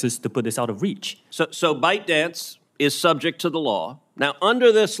Project Texas to put this out of reach. So ByteDance is subject to the law. Now,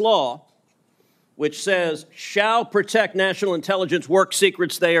 under this law, which says, shall protect national intelligence work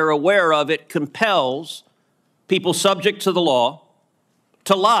secrets they are aware of, it compels people subject to the law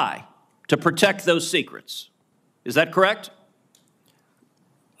to lie, to protect those secrets. Is that correct?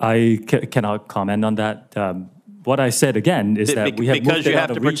 I cannot comment on that. What I said again is that we have because you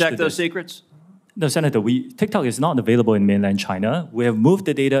have to protect those secrets? No, Senator, TikTok is not available in mainland China. We have moved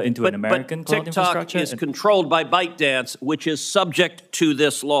the data into an American cloud infrastructure. TikTok is controlled by ByteDance, which is subject to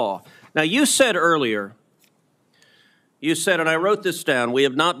this law. Now, you said earlier, and I wrote this down, we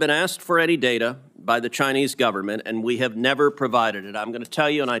have not been asked for any data by the Chinese government, and we have never provided it. I'm going to tell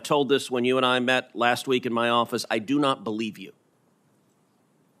you, and I told this when you and I met last week in my office, I do not believe you.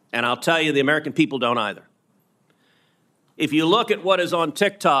 And I'll tell you, the American people don't either. If you look at what is on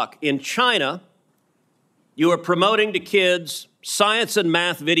TikTok in China, you are promoting to kids science and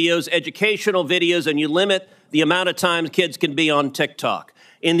math videos, educational videos, and you limit the amount of time kids can be on TikTok.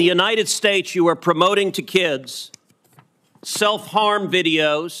 In the United States, you are promoting to kids self-harm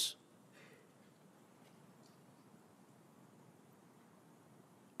videos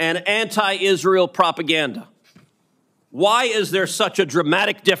and anti-Israel propaganda. Why is there such a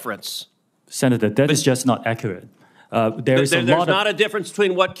dramatic difference? Senator, that is just not accurate. There's not a difference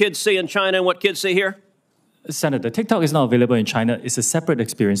between what kids see in China and what kids see here? Senator, TikTok is not available in China. It's a separate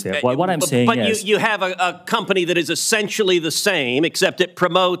experience there. What I'm saying is... But you have a company that is essentially the same, except it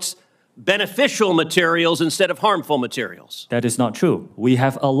promotes beneficial materials instead of harmful materials. That is not true. We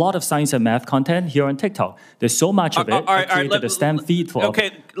have a lot of science and math content here on TikTok. There's so much of it. I created a STEM feed for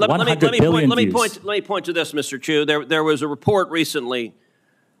 100 billion views. Let me point to this, Mr. Chu. There was a report recently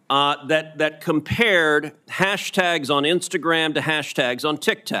that compared hashtags on Instagram to hashtags on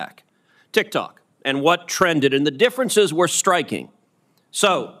TikTok, and what trended, and the differences were striking.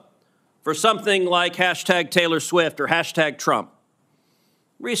 So, for something like hashtag Taylor Swift or hashtag Trump,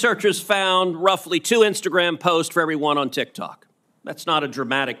 researchers found roughly 2 Instagram posts for every one on TikTok. That's not a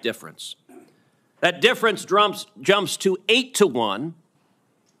dramatic difference. That difference jumps to 8 to 1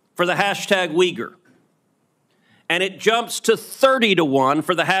 for the hashtag Uyghur. And it jumps to 30 to 1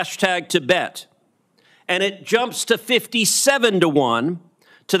 for the hashtag Tibet. And it jumps to 57 to 1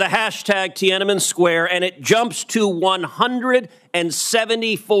 to the hashtag Tiananmen Square. And it jumps to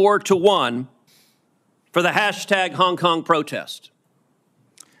 174 to 1 for the hashtag Hong Kong protest.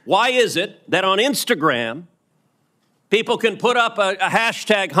 Why is it that on Instagram, people can put up a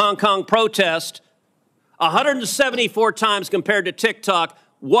hashtag Hong Kong protest 174 times compared to TikTok?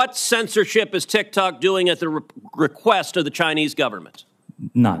 What censorship is TikTok doing at the request of the Chinese government?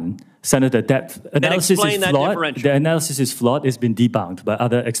 None. Senator, that analysis is flawed. The analysis is flawed. It's been debunked by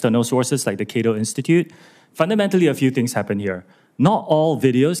other external sources like the Cato Institute. Fundamentally, a few things happen here. Not all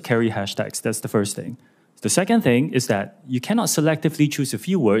videos carry hashtags. That's the first thing. The second thing is that you cannot selectively choose a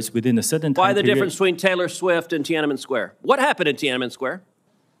few words within a certain time period. Why the difference between Taylor Swift and Tiananmen Square? What happened in Tiananmen Square?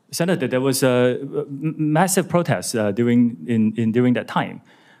 Senator, there was a massive protest during that time.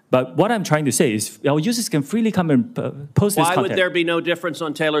 But what I'm trying to say is our users can freely come and post this content. Why would there be no difference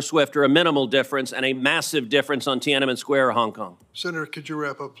on Taylor Swift, or a minimal difference, and a massive difference on Tiananmen Square or Hong Kong? Senator, could you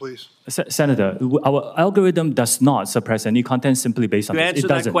wrap up, please? Senator, our algorithm does not suppress any content simply based on this. To answer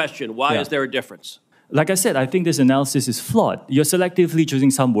that question, why is there a difference? Like I said, I think this analysis is flawed. You're selectively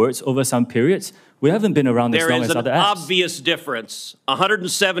choosing some words over some periods. We haven't been around as long as other apps. There is an obvious difference.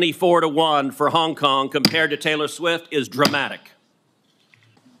 174 to 1 for Hong Kong compared to Taylor Swift is dramatic.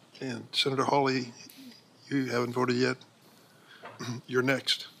 And Senator Hawley, you haven't voted yet. You're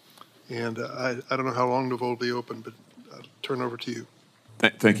next. And I don't know how long the vote will be open, but I'll turn over to you.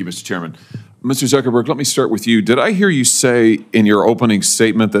 Thank you, Mr. Chairman. Mr. Zuckerberg, let me start with you. Did I hear you say in your opening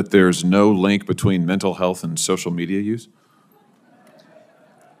statement that there's no link between mental health and social media use?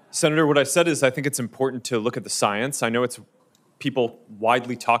 Senator, what I said is I think it's important to look at the science. I know people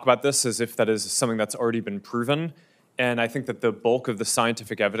widely talk about this as if that is something that's already been proven. And I think that the bulk of the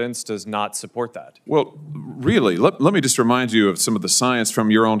scientific evidence does not support that. Well, really, let me just remind you of some of the science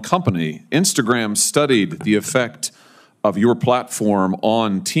from your own company. Instagram studied the effect of your platform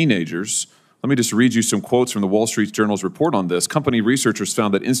on teenagers. Let me just read you some quotes from the Wall Street Journal's report on this. Company researchers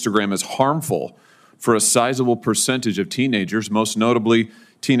found that Instagram is harmful for a sizable percentage of teenagers, most notably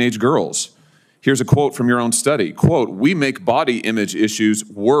teenage girls. Here's a quote from your own study. Quote, "We make body image issues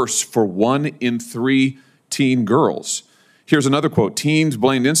worse for 1 in 3 teen girls." Here's another quote. "Teens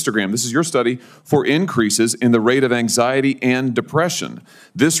blamed Instagram," this is your study, "for increases in the rate of anxiety and depression.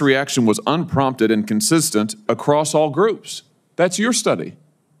 This reaction was unprompted and consistent across all groups." That's your study.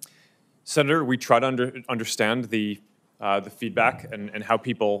 Senator, we try to understand the feedback and how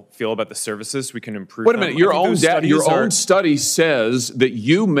people feel about the services. We can improve Wait a minute. Your own study says that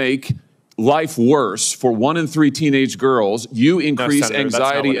you make life worse for 1 in 3 teenage girls. You increase Senator,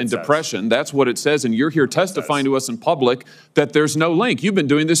 anxiety and depression. That's what it says. And you're here testifying to us in public that there's no link. You've been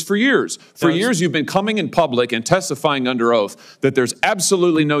doing this for years. For years, you've been coming in public and testifying under oath that there's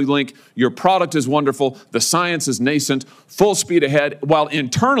absolutely no link. Your product is wonderful. The science is nascent, full speed ahead, while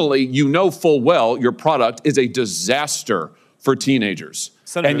internally you know full well your product is a disaster for teenagers.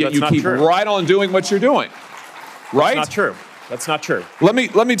 Senator, and yet you keep right on doing what you're doing. Right? That's not true. That's not true. Let me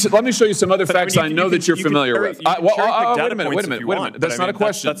show you some other facts I know that you're familiar with. Wait a minute. That's not a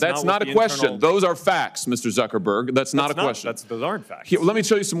question. That's not a question. Those are facts, Mr. Zuckerberg. That's not a question. Those aren't facts. Let me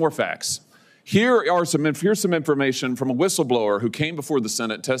show you some more facts. Here's some information from a whistleblower who came before the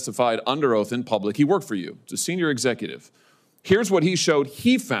Senate, testified under oath in public. He worked for you. He's a senior executive. Here's what he showed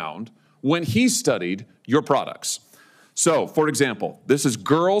he found when he studied your products. So, for example, this is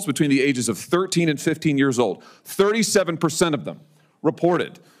girls between the ages of 13 and 15 years old. 37% of them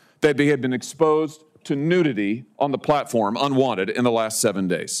reported that they had been exposed to nudity on the platform unwanted in the last 7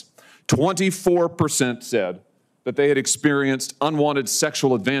 days. 24% said that they had experienced unwanted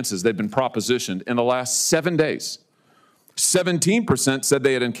sexual advances they'd been propositioned in the last 7 days. 17% said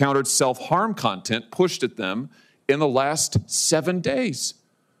they had encountered self-harm content pushed at them in the last 7 days.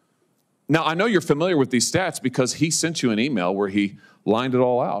 Now, I know you're familiar with these stats because he sent you an email where he lined it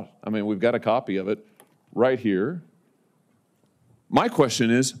all out. I mean, we've got a copy of it right here. My question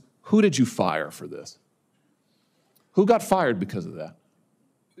is, who did you fire for this? Who got fired because of that?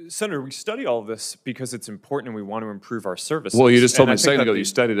 Senator, we study all of this because it's important and we want to improve our services. Well, you just told me And a second ago that you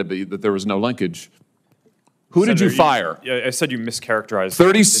studied it, but that there was no linkage. Who did you fire? I said you mischaracterized.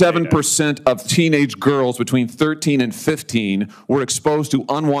 37% of teenage girls between 13 and 15 were exposed to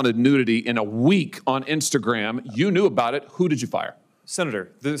unwanted nudity in a week on Instagram. You knew about it. Who did you fire?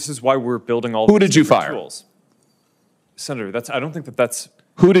 Senator, this is why we're building all Who these did you different fire? tools. Senator, I don't think that's...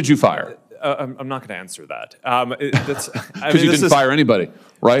 Who did you fire? I'm not going to answer that. Because you didn't fire anybody,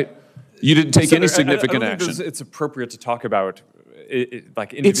 right? You didn't take any significant I don't think action. it's appropriate to talk about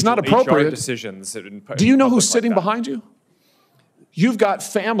like It's not individual appropriate. HR decisions. Do you know who's sitting behind you? You've got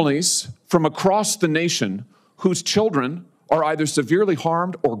families from across the nation whose children are either severely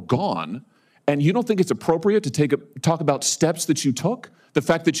harmed or gone, and you don't think it's appropriate to talk about steps that you took? The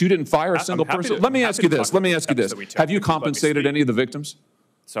fact that you didn't fire a single person? Let me ask you this. Have you compensated any of the victims?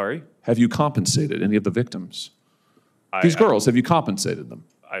 Sorry? Have you compensated any of the victims? These girls, have you compensated them?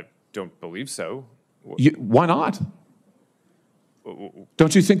 I don't believe so. Why not?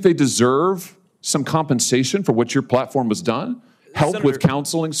 Don't you think they deserve some compensation for what your platform has done? Help Senator, with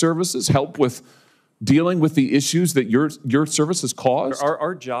counseling services? Help with dealing with the issues that your services caused?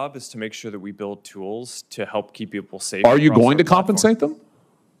 Our job is to make sure that we build tools to help keep people safe. Are you across going our to compensate platform. them?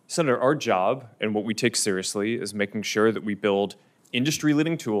 Senator, our job and what we take seriously is making sure that we build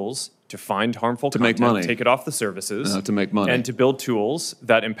industry-leading tools to find harmful content, make money. take it off the services, To make money. and to build tools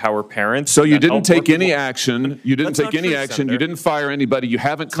that empower parents. So you that didn't help take working any people. action. You didn't That's take not any true, action. Senator. You didn't fire anybody. You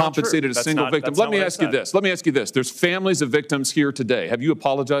haven't not true. compensated a That's single not- victim. that's Let not me what I ask you said. this. Let me ask you this. There's families of victims here today. Have you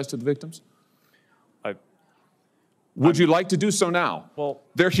apologized to the victims? Would you like to do so now? Well,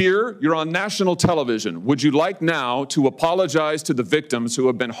 they're here. You're on national television. Would you like now to apologize to the victims who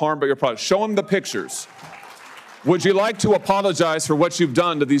have been harmed by your product? Show them the pictures. Would you like to apologize for what you've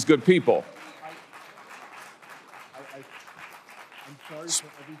done to these good people? I'm sorry for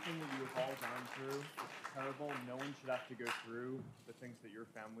everything that you have all gone through. It's terrible. No one should have to go through the things that your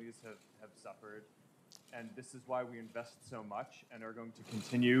families have suffered. And this is why we invest so much and are going to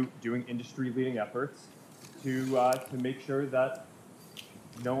continue doing industry-leading efforts to make sure that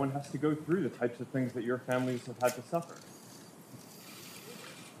no one has to go through the types of things that your families have had to suffer.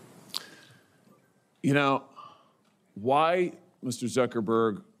 You know, why, Mr.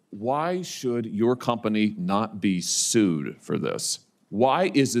 Zuckerberg, why should your company not be sued for this?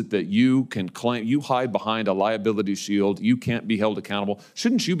 Why is it that you can claim, you hide behind a liability shield, you can't be held accountable?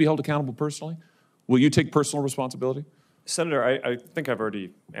 Shouldn't you be held accountable personally? Will you take personal responsibility? Senator, I think I've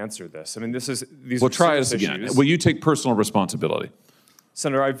already answered this. I mean, these Well, are try serious this again. issues. Will you take personal responsibility?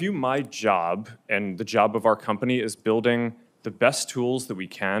 Senator, I view my job and the job of our company as building the best tools that we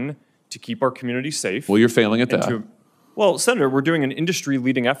can to keep our community safe. Well, you're failing at that. Well, Senator, we're doing an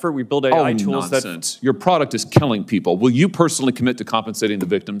industry-leading effort. We build AI tools nonsense. Your product is killing people. Will you personally commit to compensating the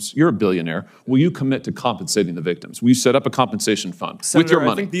victims? You're a billionaire. Will you commit to compensating the victims? Will you set up a compensation fund Senator, with your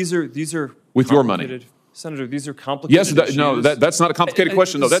money? I think these are with your money. complicated- Senator, these are complicated Yes, no, issues. that's not a complicated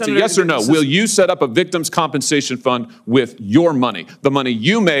question, though. That's Senator, a yes or no. this is- Will you set up a victims' compensation fund with your money, the money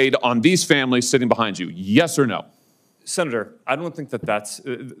you made on these families sitting behind you? Yes or no? Senator, I don't think that's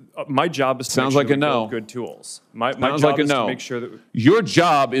my job is to Sounds make sure like that a we no. build good tools. My Sounds job like a is no. to make sure that Your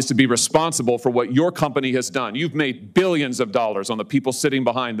job is to be responsible for what your company has done. You've made billions of dollars on the people sitting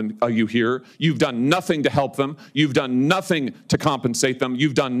behind them. Are you here? You've done nothing to help them. You've done nothing to compensate them.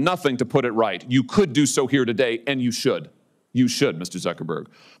 You've done nothing to put it right. You could do so here today, and you should. You should, Mr. Zuckerberg.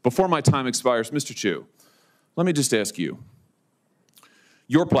 Before my time expires, Mr. Chu, let me just ask you,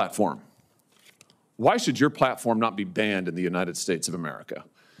 your platform, why should your platform not be banned in the United States of America?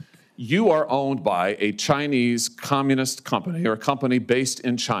 You are owned by a Chinese communist company or a company based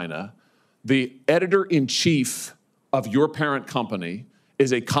in China. The editor-in-chief of your parent company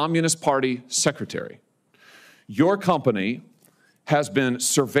is a Communist Party secretary. Your company has been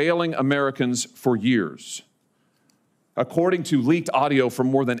surveilling Americans for years. According to leaked audio from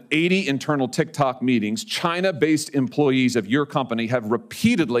more than 80 internal TikTok meetings, China-based employees of your company have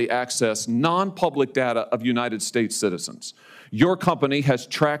repeatedly accessed non-public data of United States citizens. Your company has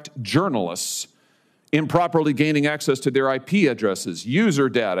tracked journalists improperly gaining access to their IP addresses, user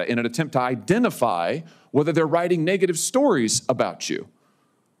data, in an attempt to identify whether they're writing negative stories about you.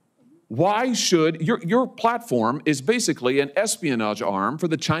 Why should, your platform is basically an espionage arm for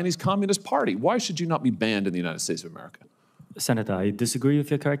the Chinese Communist Party. Why should you not be banned in the United States of America? Senator, I disagree with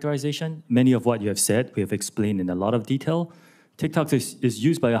your characterization. Many of what you have said, we have explained in a lot of detail. TikTok is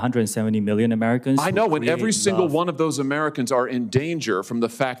used by 170 million Americans. I know, and every single love. one of those Americans are in danger from the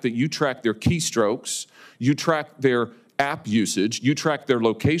fact that you track their keystrokes, you track their app usage, you track their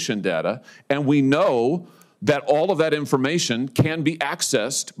location data, and we know that all of that information can be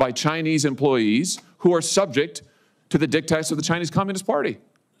accessed by Chinese employees who are subject to the dictates of the Chinese Communist Party.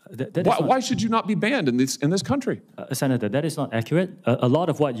 Why should you not be banned in this country? Senator, that is not accurate. A lot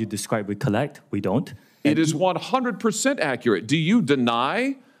of what you describe we collect, we don't. It is 100% accurate. Do you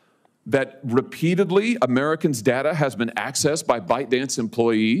deny that repeatedly Americans' data has been accessed by ByteDance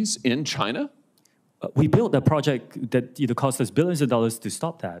employees in China? We built a project that cost us billions of dollars to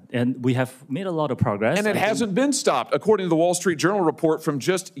stop that, and we have made a lot of progress. And it hasn't been stopped. According to the Wall Street Journal report from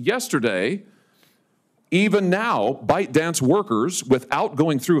just yesterday, even now, ByteDance workers, without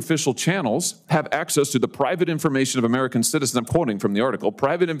going through official channels, have access to the private information of American citizens. I'm quoting from the article,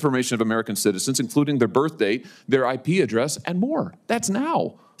 private information of American citizens, including their birth date, their IP address, and more. That's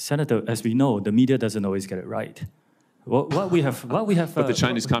now. Senator, as we know, the media doesn't always get it right. What we have. But the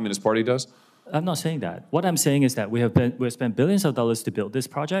Chinese Communist Party does? I'm not saying that. What I'm saying is that we've spent billions of dollars to build this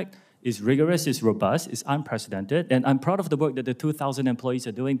project. It's rigorous, it's robust, it's unprecedented, and I'm proud of the work that the 2,000 employees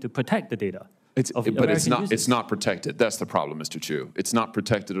are doing to protect the data. It's not protected. That's the problem, Mr. Chu. It's not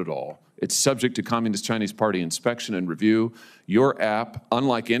protected at all. It's subject to Communist Chinese Party inspection and review. Your app,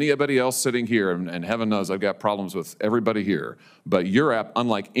 unlike anybody else sitting here, and heaven knows I've got problems with everybody here, but your app,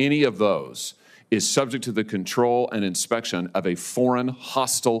 unlike any of those, is subject to the control and inspection of a foreign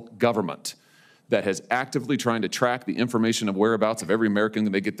hostile government that has actively trying to track the information of whereabouts of every American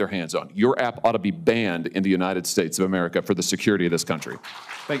that they get their hands on. Your app ought to be banned in the United States of America for the security of this country.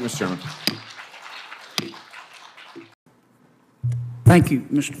 Thank you, Mr. Chairman. Thank you,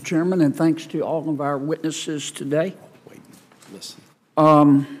 Mr. Chairman, and thanks to all of our witnesses today.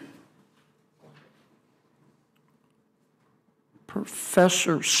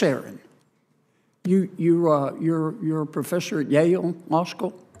 Professor Sarin, you're a professor at Yale Law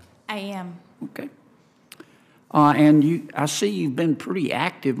School? I am. Okay. And I see you've been pretty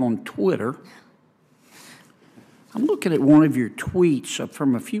active on Twitter. I'm looking at one of your tweets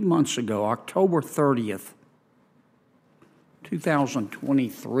from a few months ago, October 30th,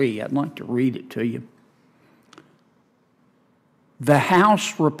 2023. I'd like to read it to you. The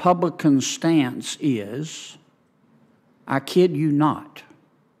House Republican stance is, I kid you not,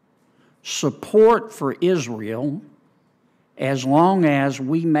 support for Israel as long as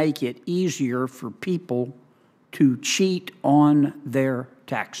we make it easier for people to cheat on their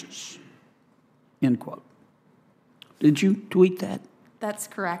taxes. End quote. Did you tweet that? That's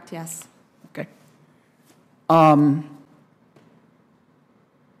correct, yes. Okay.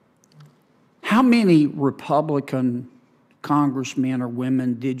 How many Republican congressmen or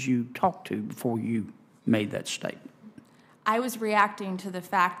women did you talk to before you made that statement? I was reacting to the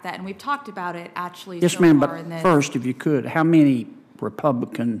fact that, and we've talked about it actually. Yes, so ma'am, far but in this. first, if you could, how many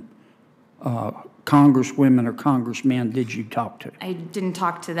Republican congresswomen or congressmen did you talk to? I didn't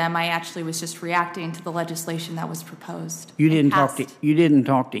talk to them. I actually was just reacting to the legislation that was proposed. You didn't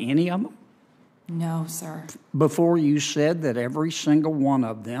talk to any of them? No, sir. Before you said that every single one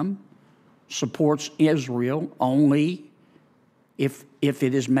of them supports Israel only if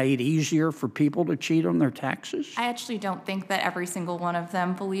it is made easier for people to cheat on their taxes? I actually don't think that every single one of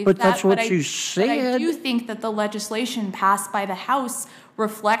them believes but that. That's what you said. But I do think that the legislation passed by the House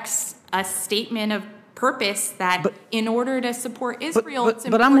reflects a statement of purpose that in order to support Israel, it's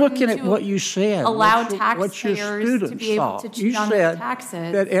important I'm looking at what you said. Allow what your taxpayers to be able to cheat on their taxes. You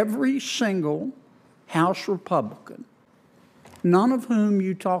said that every single House Republican, none of whom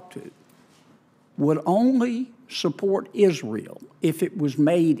you talked to, would only support Israel if it was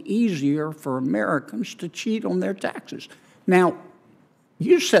made easier for Americans to cheat on their taxes. Now,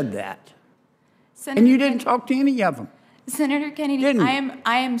 you said that, and you didn't talk to any of them. Senator Kennedy,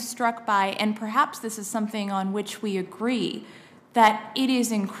 I am struck by, and perhaps this is something on which we agree, that it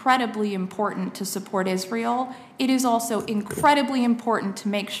is incredibly important to support Israel. It is also incredibly important to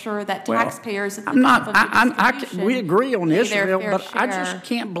make sure that taxpayers at the top of the distribution we agree on Israel, but share. I just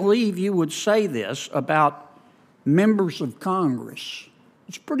can't believe you would say this about members of Congress.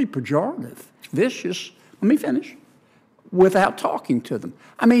 It's pretty pejorative, vicious. Let me finish. Without talking to them.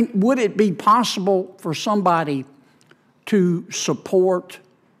 I mean, would it be possible for somebody to support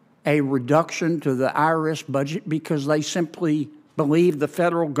a reduction to the IRS budget because they simply believe the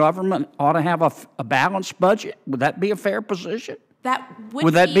federal government ought to have a balanced budget? Would that be a fair position?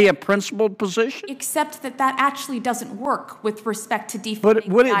 Would that be a principled position? Except that actually doesn't work with respect to defunding But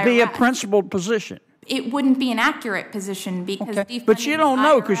would the it be a IRS. principled position? it wouldn't be an accurate position because defunding But you don't the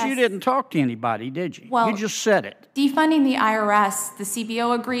know because IRS you didn't talk to anybody, did you? Well, you just said it. Defunding the IRS, the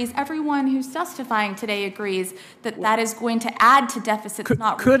CBO agrees, everyone who's testifying today agrees that that is going to add to deficits,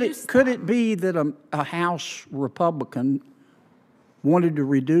 not reduce them. Could it be that a House Republican wanted to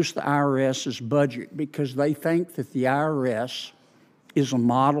reduce the IRS's budget because they think that the IRS is a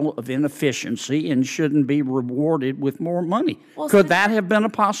model of inefficiency and shouldn't be rewarded with more money? Well, could that have been a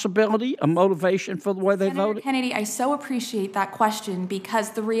possibility, a motivation for the way they voted? Kennedy, I so appreciate that question because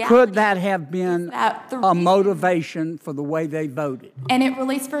the reality could that have been a motivation for the way they voted? And it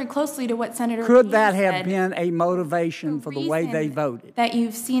relates very closely to what Senator Could that said. have been a motivation for the way they voted? That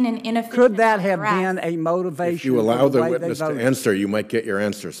you've seen an inefficient Could that have IRS. been a motivation? If you allow for the way witness they to voted? answer, you might get your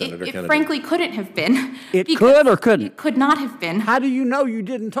answer, Senator It Kennedy. frankly couldn't have been. It could or couldn't? It could not have been. How do you know you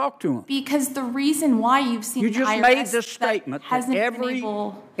didn't talk to him? Because the reason why you've seen You the just IRS made this statement that hasn't been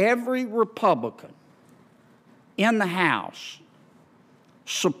able. every Republican in the House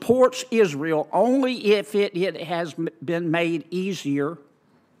supports Israel only if it has been made easier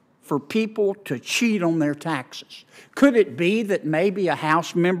for people to cheat on their taxes. Could it be that maybe a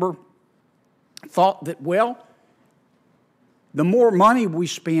House member thought that, well, the more money we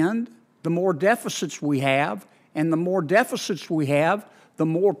spend, the more deficits we have, and the more deficits we have, the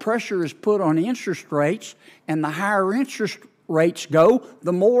more pressure is put on interest rates, and the higher interest rates go,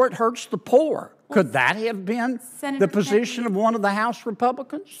 the more it hurts the poor. Could that have been the position of one of the House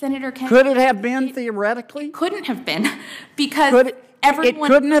Republicans? Senator Kennedy, could it have been theoretically? Couldn't have been because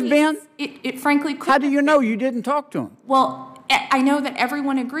everyone it couldn't have agrees. been? It frankly couldn't. How do you know you didn't talk to him? Well, I know that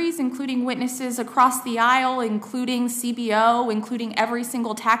everyone agrees, including witnesses across the aisle, including CBO, including every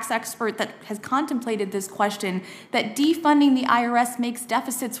single tax expert that has contemplated this question, that defunding the IRS makes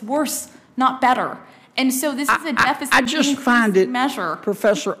deficits worse, not better. And so this is a deficit I just find it, measure.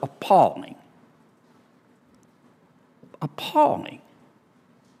 Professor, appalling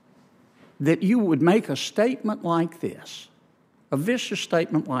that you would make a statement like this, a vicious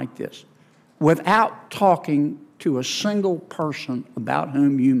statement like this, without talking to a single person about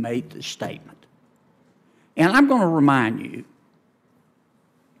whom you made this statement. And I'm going to remind you,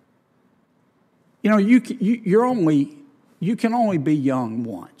 you can only be young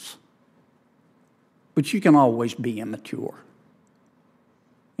once, but you can always be immature.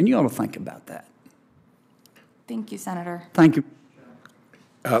 And you ought to think about that. Thank you, Senator. Thank you.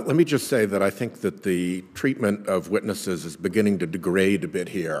 Let me just say that I think that the treatment of witnesses is beginning to degrade a bit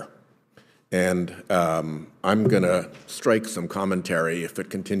here. And I'm going to strike some commentary if it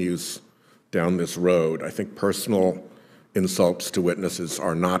continues down this road. I think personal insults to witnesses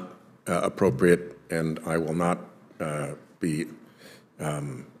are not appropriate, and I will not be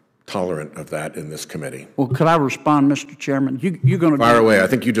tolerant of that in this committee. Well, could I respond, Mr. Chairman? You're going to fire away. I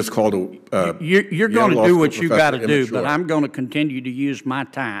think you just called a you're going to do what you got to do, but I'm going to continue to use my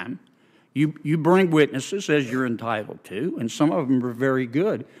time. You bring witnesses as you're entitled to, and some of them are very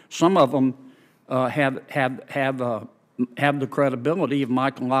good. Some of them have the credibility of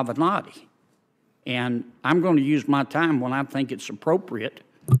Michael Avenatti, and I'm going to use my time when I think it's appropriate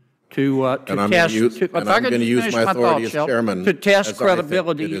to test. I'm going to use my authority as chairman to test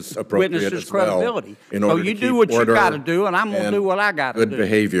credibility, witnesses' credibility. So you do what you got to do, and I'm going to do what I got to do. Good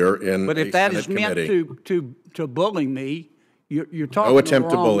behavior in But if that is meant to bully me, you're talking to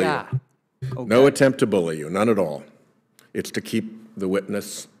the wrong guy. Okay. No attempt to bully you, none at all. It's to keep the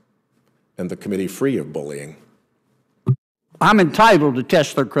witness and the committee free of bullying. I'm entitled to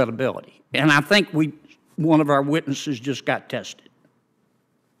test their credibility, and I think one of our witnesses just got tested.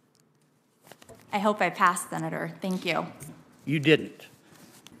 I hope I passed, Senator. Thank you. You didn't.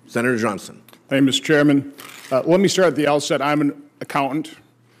 Senator Johnson. Thank you, Mr. Chairman. Let me start at the outset. I'm an accountant.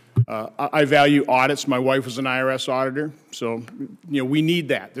 I value audits. My wife was an IRS auditor, so we need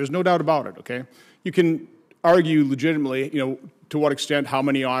that. There's no doubt about it. Okay, you can argue legitimately, to what extent, how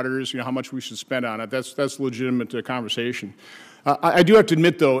many auditors, how much we should spend on it. That's legitimate conversation. I do have to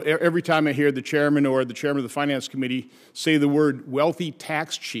admit, though, every time I hear the chairman or the chairman of the Finance Committee say the word wealthy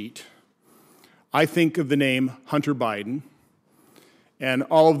tax cheat, I think of the name Hunter Biden and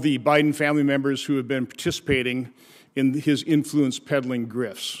all of the Biden family members who have been participating in his influence peddling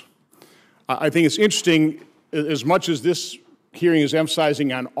grifts. I think it's interesting, as much as this hearing is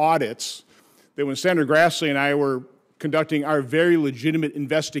emphasizing on audits, that when Senator Grassley and I were conducting our very legitimate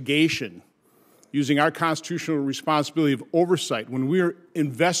investigation, using our constitutional responsibility of oversight, when we were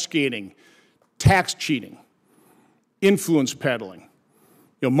investigating tax cheating, influence peddling,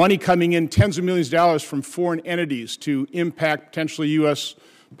 money coming in, tens of millions of dollars from foreign entities to impact potentially U.S.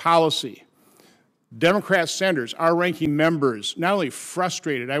 policy, Democrat senators, our ranking members, not only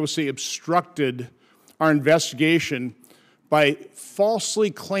frustrated, I would say obstructed our investigation by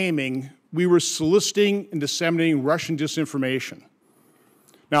falsely claiming we were soliciting and disseminating Russian disinformation.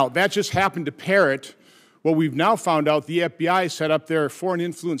 Now, that just happened to parrot what we've now found out the FBI set up their Foreign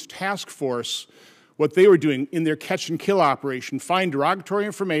Influence Task Force, what they were doing in their catch and kill operation, find derogatory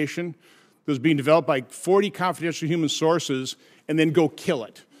information that was being developed by 40 confidential human sources, and then go kill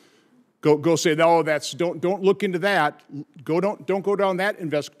it. Go say, no, don't look into that. Don't go down that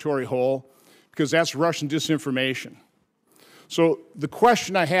investigatory hole, because that's Russian disinformation. So the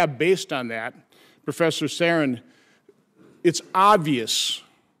question I have based on that, Professor Sarin, it's obvious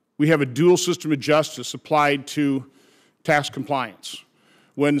we have a dual system of justice applied to tax compliance.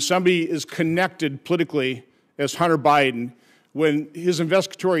 When somebody is connected politically as Hunter Biden, when his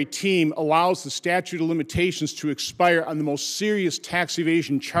investigatory team allows the statute of limitations to expire on the most serious tax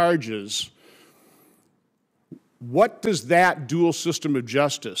evasion charges, what does that dual system of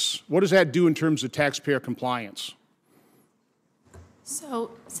justice, what does that do in terms of taxpayer compliance?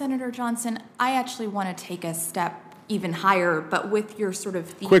 So, Senator Johnson, I actually want to take a step even higher, but with your sort of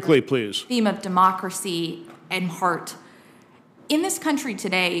theme of democracy and heart. In this country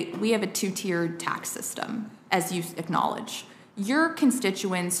today, we have a two-tiered tax system, as you acknowledge. Your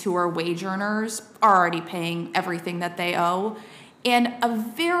constituents who are wage earners are already paying everything that they owe, and a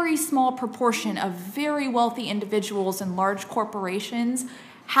very small proportion of very wealthy individuals and large corporations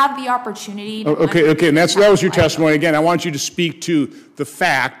have the opportunity to... Okay, and that was your testimony. Again, I want you to speak to the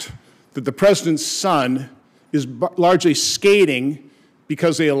fact that the president's son is largely skating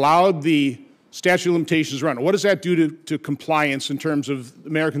because they allowed the statute of limitations to run. What does that do to compliance in terms of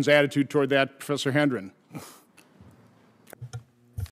Americans' attitude toward that, Professor Hendren?